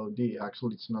exactly LOD,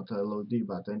 actually it's not LOD,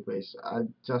 but anyways, I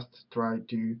just try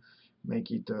to make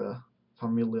it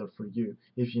familiar for you.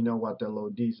 If you know what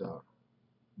LODs are,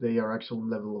 they are actual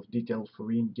level of detail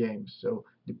for in-game, so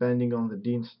depending on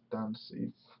the instance,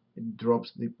 it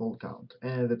drops the poly count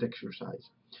and the texture size.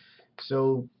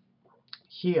 So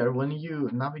here, when you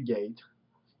navigate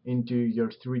into your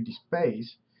 3D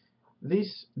space,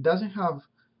 this doesn't have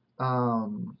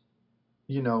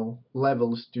you know,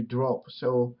 levels to drop,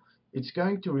 so it's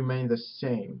going to remain the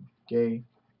same. Okay,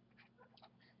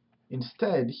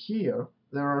 instead here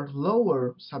there are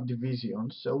lower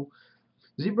subdivisions, so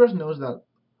Zbrush knows that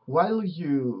while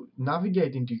you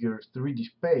navigate into your 3D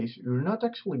space, you're not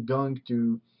actually going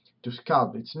to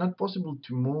sculpt. It's not possible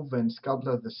to move and sculpt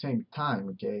at the same time.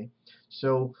 Okay,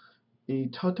 so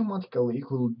it automatically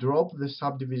will drop the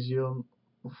subdivision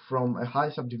from a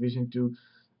high subdivision to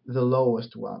the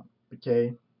lowest one.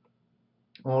 Okay,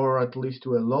 or at least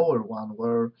to a lower one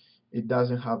where it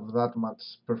doesn't have that much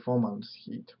performance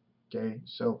hit. Okay,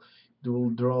 so it will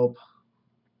drop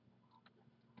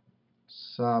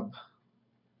sub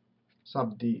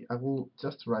D. I will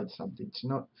just write sub D. It's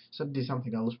not sub D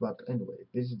something else, but anyway,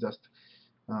 this is just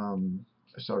a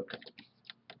shortcut.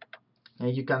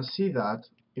 And you can see that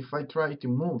if I try to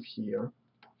move here,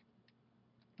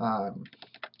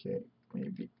 okay,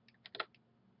 maybe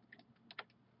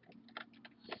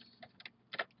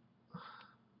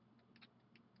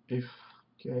if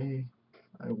okay,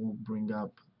 I will bring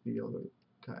up the other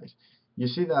guys. You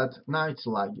see that now it's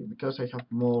laggy because I have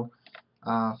more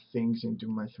things into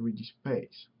my 3D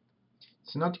space.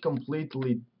 It's not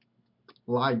completely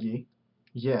laggy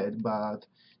yet, but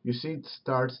you see it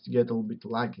starts to get a little bit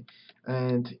laggy.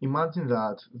 And imagine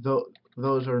that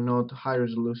those are not high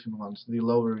resolution ones, the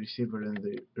lower receiver and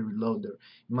the reloader.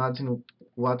 Imagine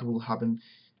what will happen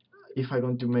if I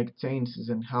want to make changes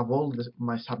and have all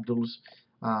my subtools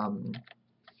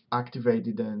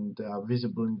activated and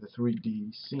visible in the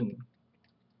 3D scene.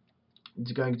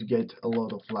 It's going to get a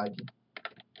lot of laggy.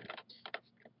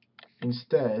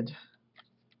 Instead,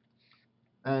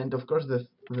 and of course the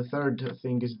third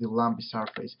thing is the lumpy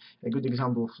surface. A good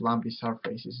example of lumpy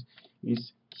surfaces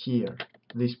is here,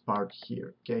 this part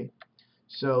here. Okay,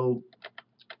 so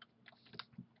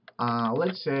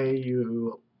let's say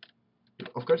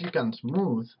of course you can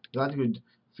smooth, that would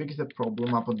fix the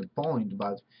problem up on the point,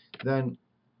 but then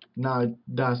now it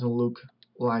doesn't look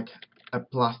like a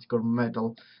plastic or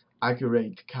metal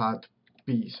accurate cut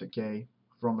piece, okay,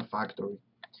 from a factory.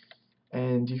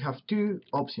 And you have two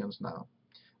options now.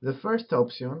 The first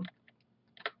option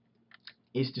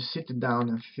is to sit down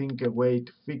and think a way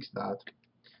to fix that,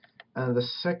 and the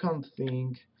second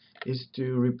thing is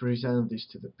to represent this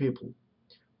to the people.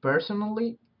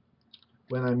 Personally,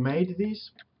 when I made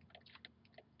this,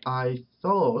 I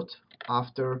thought,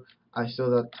 after I saw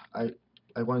that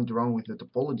I went wrong with the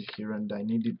topology here and I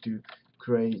needed to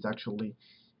create actually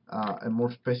a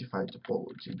more specified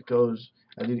topology, because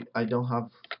I don't have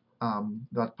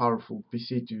that powerful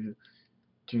PC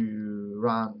to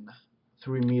run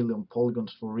 3 million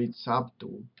polygons for each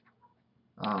subtool.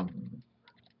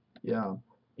 Yeah,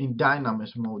 in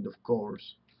Dynamesh mode, of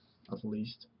course, at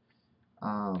least.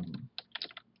 Um,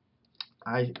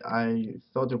 I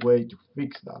thought a way to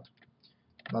fix that,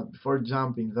 but before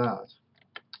jumping that,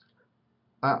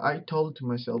 I told to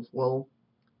myself, well,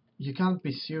 you can't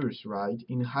be serious, right?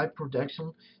 In high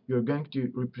production, you're going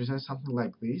to represent something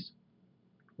like this.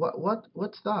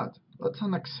 What's that? That's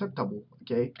unacceptable.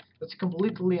 Okay, that's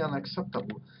completely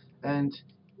unacceptable. And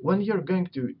when you're going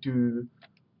to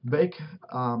bake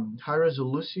high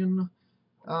resolution,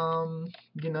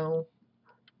 you know,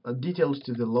 details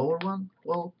to the lower one,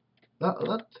 well,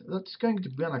 that's going to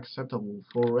be unacceptable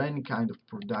for any kind of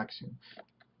production.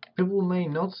 People may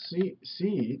not see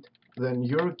it, then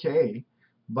you're okay,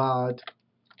 but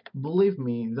believe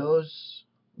me,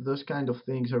 those kind of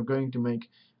things are going to make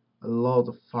a lot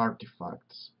of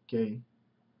artifacts, okay?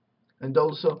 And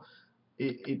also,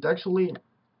 it actually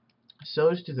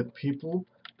shows to the people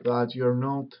that you're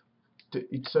not.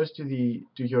 It shows to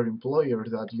your employer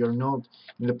that you're not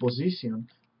in the position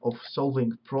of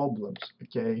solving problems,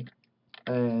 okay?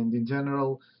 And in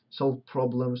general, solve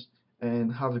problems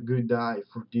and have a good eye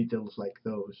for details like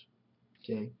those,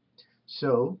 okay?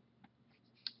 So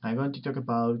I'm going to talk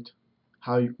about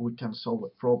how we can solve a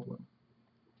problem.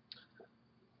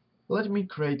 Let me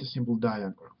create a simple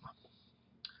diagram.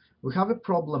 We have a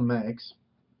problem X,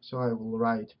 so I will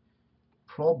write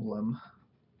problem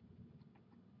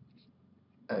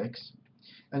X,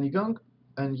 and you're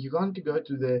going to go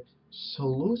to the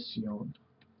solution,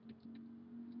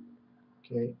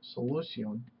 okay,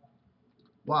 solution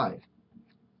Y.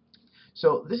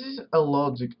 So this is a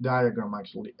logic diagram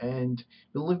actually, and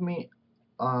believe me,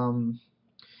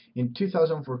 in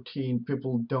 2014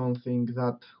 people don't think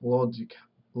that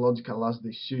logical as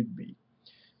they should be,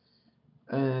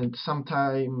 and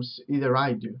sometimes either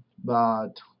I do,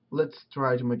 but let's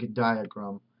try to make a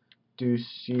diagram to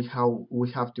see how we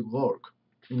have to work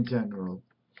in general.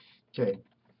 Okay,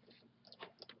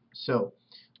 so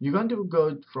you're going to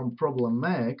go from problem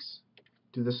X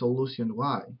to the solution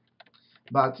Y,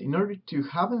 but in order to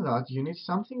have that, you need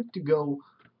something to go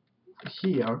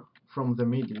here from the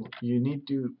middle. You need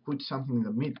to put something in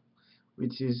the middle,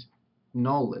 which is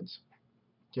knowledge.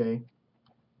 Okay,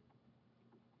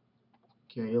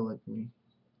 let me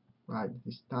write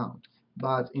this down.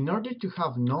 But in order to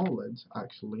have knowledge,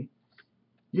 actually,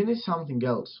 you need something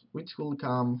else, which will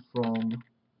come from,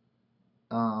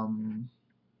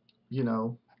 you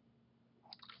know,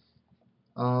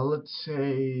 let's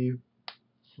say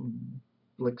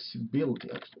flexibility.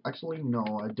 Actually,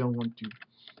 no, I don't want to.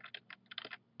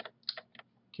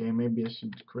 Okay, maybe I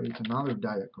should create another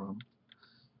diagram.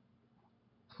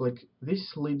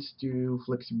 This leads to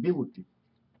flexibility.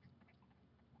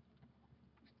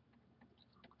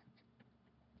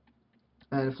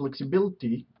 And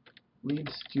flexibility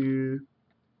leads to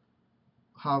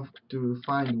have to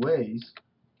find ways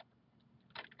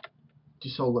to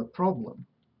solve a problem.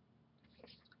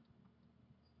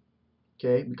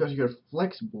 Okay, because you're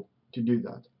flexible to do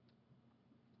that.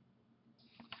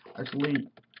 Actually,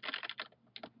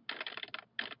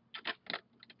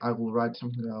 I will write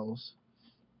something else.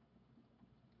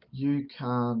 You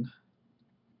can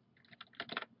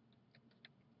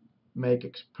make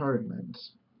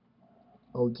experiments.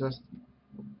 I'll just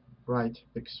write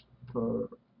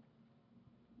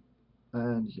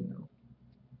and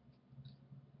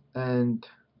and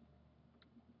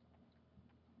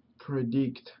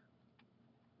predict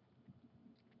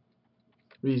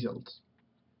results.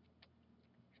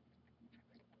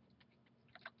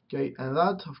 Okay, and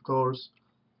that of course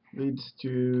leads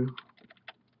to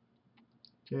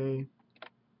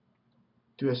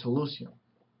a solution.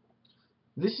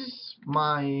 This is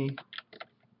my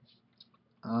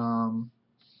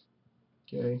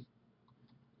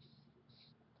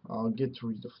I'll get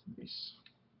rid of this.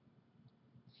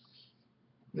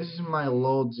 This is my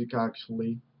logic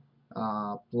actually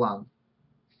plan.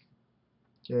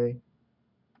 Okay,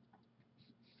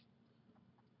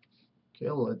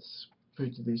 let's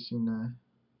put this in a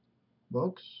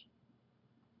box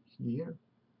here.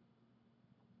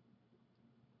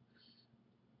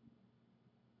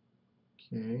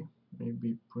 Okay,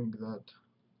 maybe bring that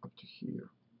up to here.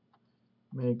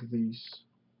 Make this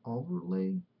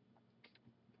overlay.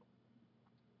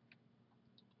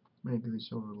 Make this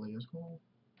overlay as well.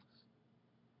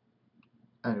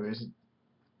 Anyways,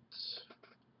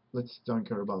 let's don't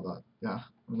care about that. Yeah,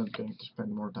 I'm not going to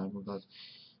spend more time on that.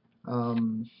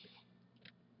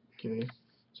 Okay,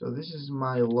 so this is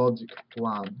my logic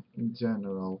plan in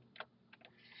general.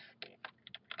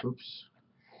 Oops.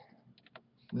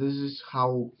 This is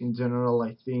how, in general,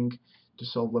 I think to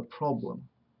solve a problem.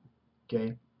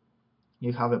 Okay,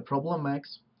 you have a problem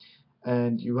X,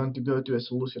 and you want to go to a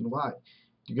solution Y.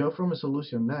 To go from a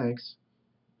solution X,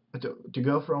 to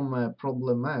go from a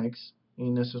problem X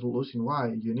in a solution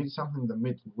Y, you need something in the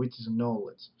middle, which is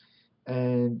knowledge.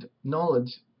 And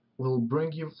knowledge will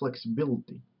bring you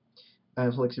flexibility.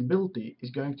 And flexibility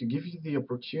is going to give you the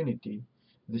opportunity,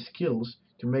 the skills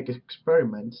to make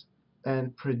experiments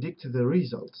and predict the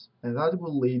results. And that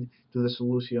will lead to the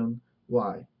solution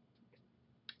Y.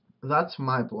 That's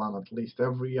my plan, at least.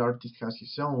 Every artist has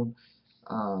his own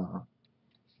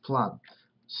plan.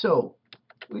 So,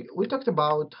 we talked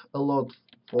about a lot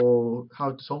for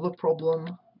how to solve the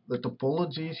problem, the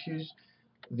topology issues,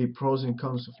 the pros and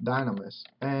cons of Dynamesh,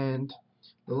 and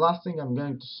the last thing I'm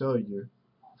going to show you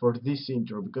for this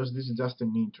intro, because this is just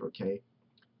an intro, okay,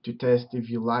 to test if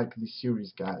you like this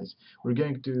series, guys. We're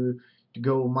going to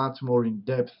go much more in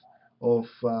depth of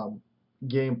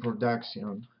game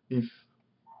production, if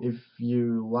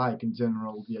you like in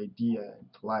general the idea and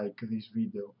like this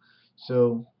video.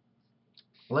 So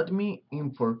let me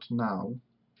import now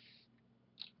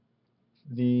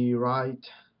the right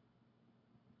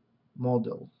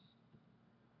model.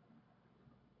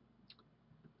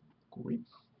 Grip.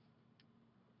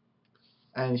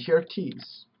 And here it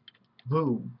is.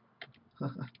 Boom.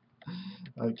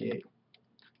 Okay.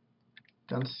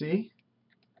 Can see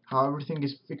how everything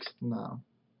is fixed now.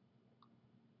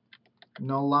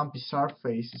 No lumpy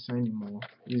surfaces anymore,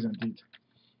 isn't it?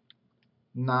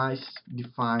 Nice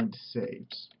defined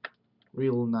shapes.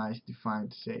 Real nice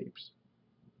defined shapes.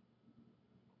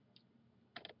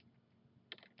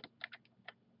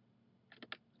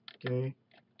 Okay.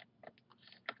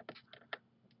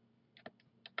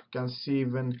 You can see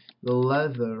even the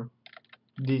leather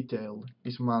detail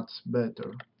is much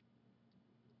better.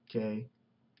 Okay.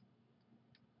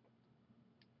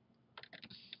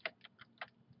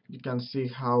 You can see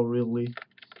how really,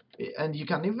 and you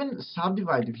can even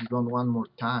subdivide if you want one more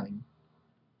time.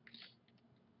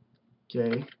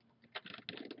 Okay.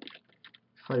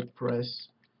 If I press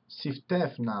Shift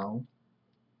F now,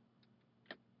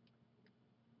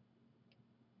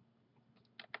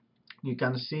 you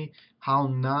can see how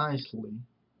nicely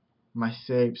my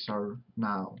shapes are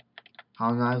now,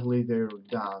 how nicely they're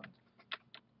done.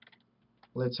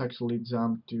 Let's actually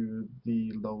jump to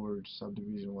the lower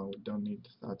subdivision one. We don't need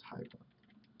that high one.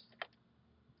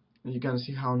 You can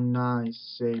see how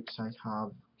nice shapes I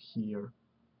have here,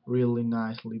 really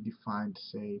nicely defined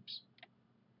shapes.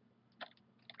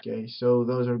 Okay, so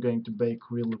those are going to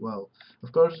bake really well.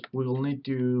 Of course, we will need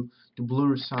to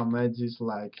blur some edges,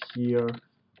 like here,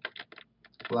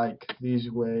 like this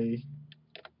way,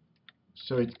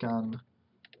 so it can,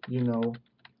 you know,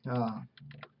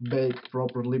 bake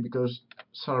properly, because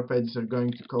sharp edges are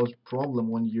going to cause problem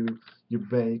when you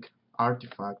bake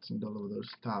artifacts and all of those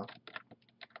stuff.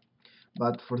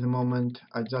 But for the moment,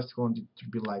 I just want it to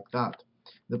be like that.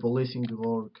 The policing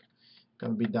work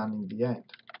can be done in the end.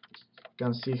 You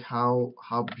can see how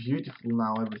beautiful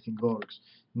now everything works.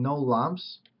 No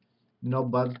lumps, no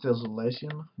bad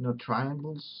isolation, no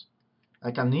triangles.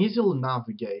 I can easily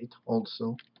navigate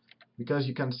also, because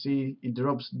you can see it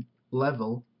drops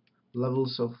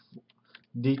levels of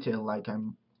detail, like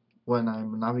when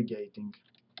I'm navigating.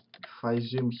 If I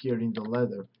zoom here in the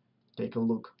leather, take a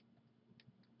look.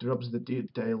 Drops the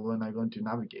detail when I want to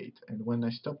navigate, and when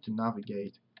I stop to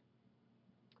navigate,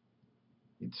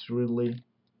 it's really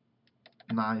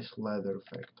nice leather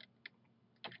effect.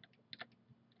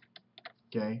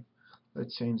 Okay,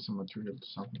 let's change the material to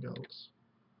something else.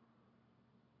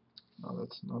 No,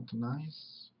 that's not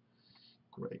nice.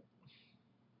 Great.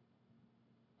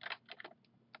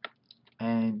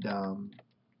 And you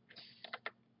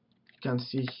can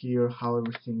see here how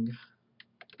everything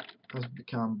has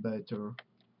become better,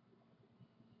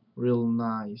 real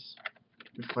nice.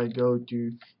 If I go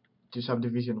to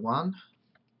subdivision 1,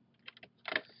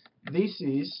 this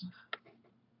is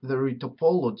the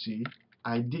retopology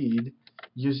I did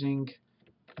using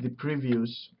the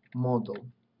previous model.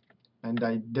 and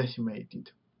I decimate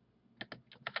it.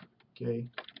 Okay.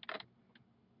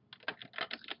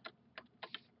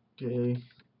 Okay.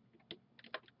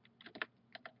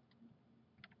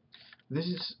 This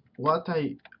is what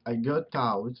I got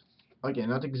out. Okay,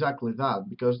 not exactly that,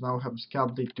 because now I have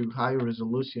scaled it to higher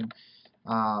resolution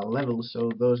levels,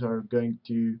 so those are going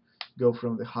to go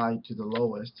from the high to the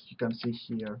lowest. You can see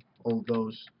here all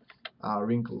those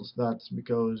wrinkles. That's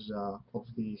because of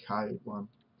the high one.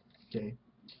 Okay,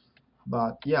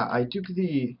 but yeah, I took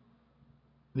the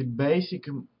basic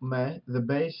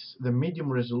the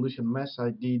medium resolution mesh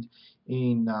I did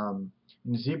in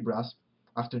Zbrush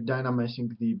after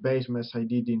dynameshing the base mesh I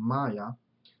did in Maya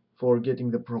for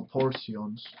getting the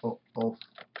proportions of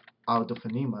out of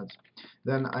an image.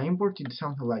 Then I imported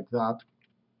something like that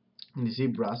in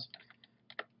Zbrush,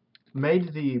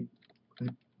 made the,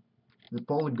 the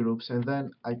polygroups, and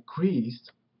then I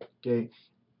creased. Okay,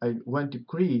 I went to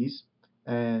crease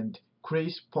and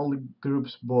crease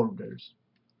polygroups borders.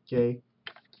 Okay,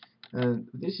 and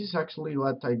this is actually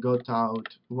what I got out.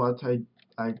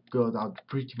 I got out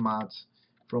pretty much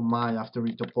from my after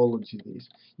topology. This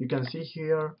you can see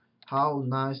here how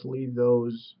nicely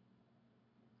those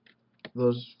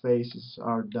faces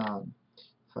are done.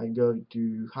 If I go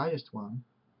to highest one,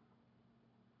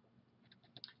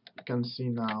 you can see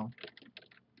now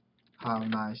how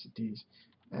nice it is.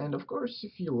 And of course,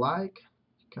 if you like,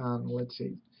 you can, let's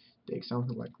say, take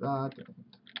something like that and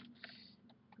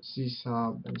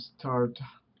C-sub and start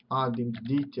adding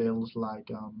details like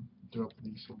drop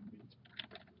this a bit.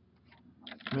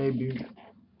 Maybe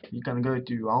you can go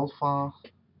to alpha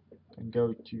and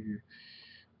go to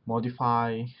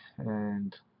modify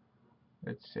and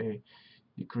let's say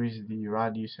decrease the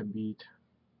radius a bit.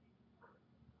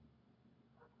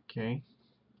 Okay,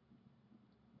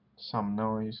 some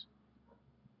noise,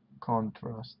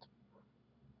 contrast.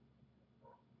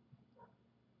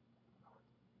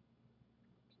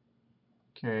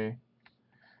 Okay,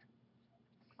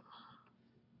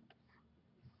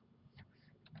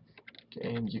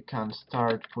 and you can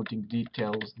start putting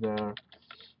details there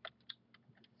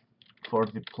for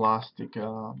the plastic,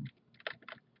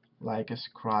 like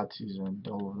scratches and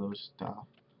all of those stuff.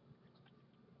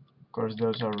 Of course,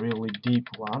 those are really deep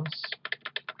ones.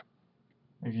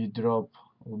 If you drop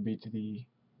a little bit the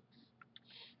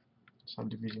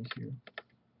subdivision here,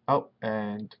 oh,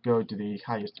 and go to the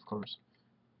highest, of course,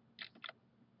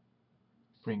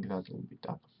 bring that a little bit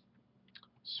up,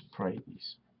 spray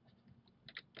this.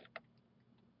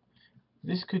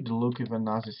 This could look even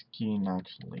as a skin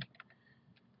actually.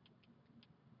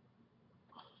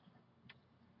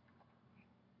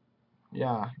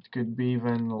 Yeah, it could be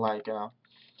even like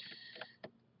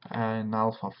an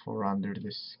alpha for under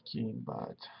the skin,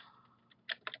 but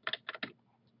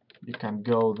you can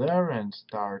go there and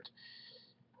start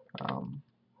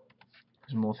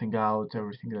smoothing out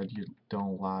everything that you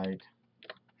don't like.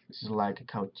 This is like a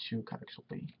caoutchouc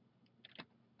actually.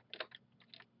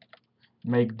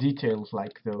 Make details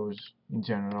like those in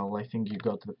general. I think you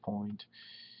got the point.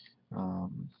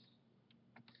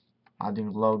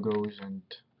 Adding logos and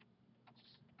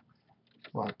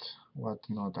what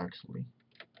not actually.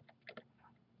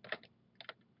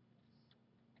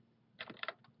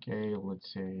 Okay,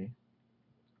 let's say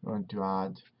we want to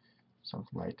add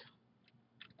something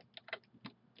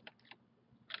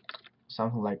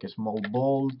like a small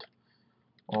bold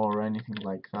or anything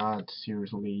like that.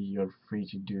 Seriously, you're free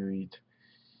to do it.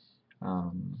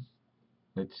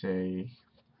 Let's say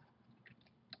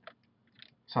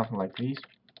something like this.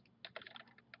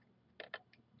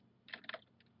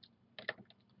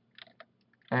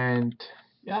 And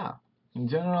yeah, in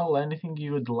general, anything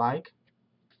you would like,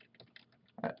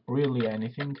 really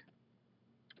anything.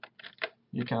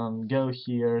 You can go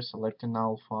here, select an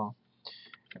alpha,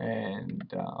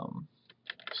 and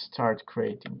start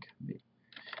creating.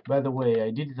 By the way,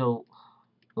 I did the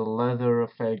leather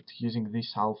effect using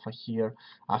this alpha here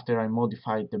after I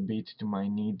modified the bit to my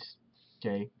needs.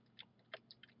 Okay,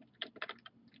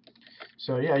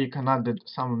 so yeah, you can add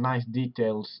some nice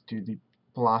details to the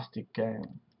plastic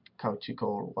caoutchouc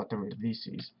or whatever this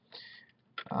is.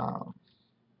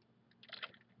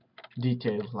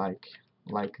 Details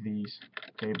like these.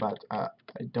 Okay, but I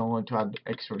don't want to add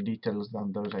extra details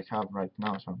than those I have right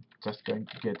now, so I'm just going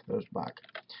to get those back.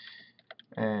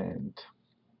 And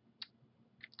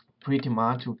pretty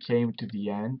much we came to the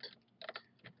end.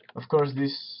 Of course,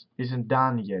 this isn't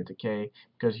done yet, okay,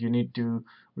 because you need to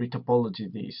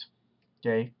retopology this.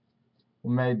 Okay,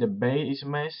 we made the base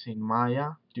mesh in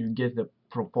Maya to get the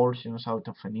proportions out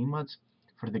of an image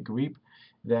for the grip.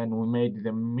 Then we made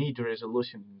the mid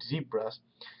resolution in Zbrush.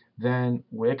 Then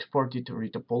we exported to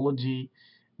retopology.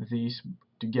 this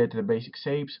to get the basic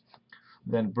shapes,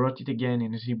 then brought it again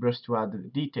in Zbrush to add the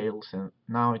details, and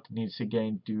now it needs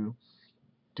again to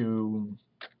to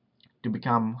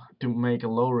make a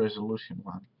low resolution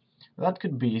one. That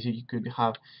could be easy. You could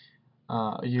have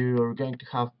you're going to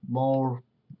have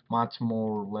much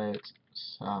more. Let's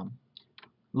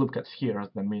look at here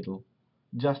at the middle.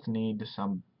 Just need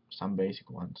some basic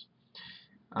ones.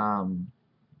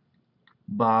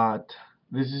 But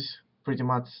this is pretty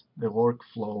much the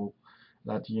workflow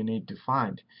that you need to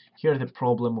find. Here the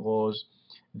problem was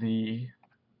the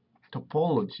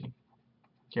topology,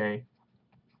 okay?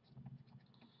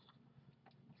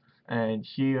 And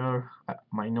here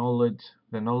the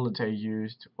knowledge I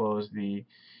used was the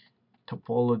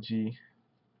topology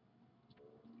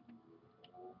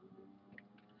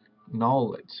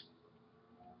knowledge,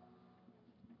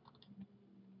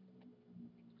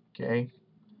 okay?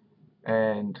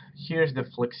 And here's the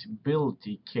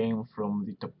flexibility came from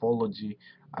the topology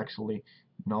actually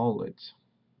knowledge,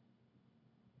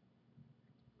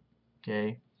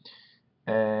 okay?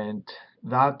 And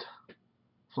that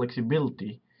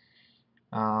flexibility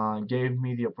gave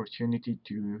me the opportunity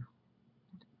to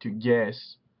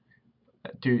guess,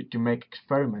 to make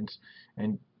experiments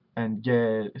and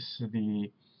guess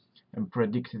and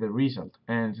predict the result.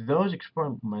 And those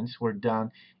experiments were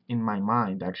done in my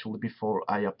mind actually before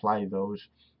I apply those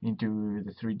into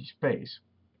the 3D space.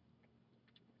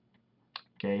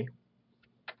 Okay,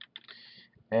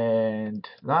 and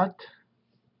that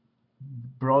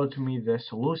brought me the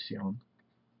solution,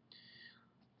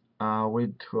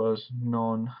 which was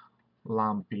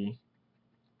non-lumpy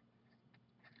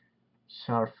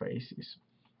surfaces,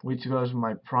 which was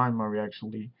my primary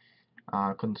actually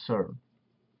concern.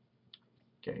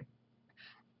 Okay,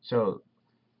 so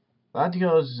that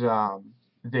was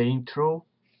the intro.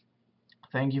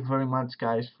 Thank you very much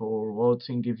guys for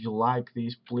watching. If you like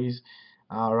this, please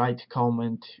write a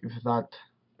comment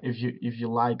if you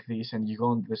like this and you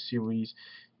want the series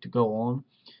to go on.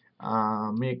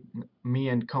 Me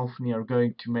and company are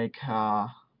going to make a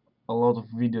lot of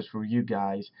videos for you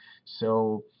guys,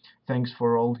 so thanks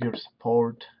for all your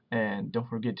support, and don't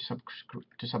forget to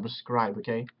subscribe,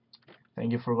 okay?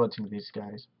 Thank you for watching this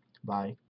guys. Bye.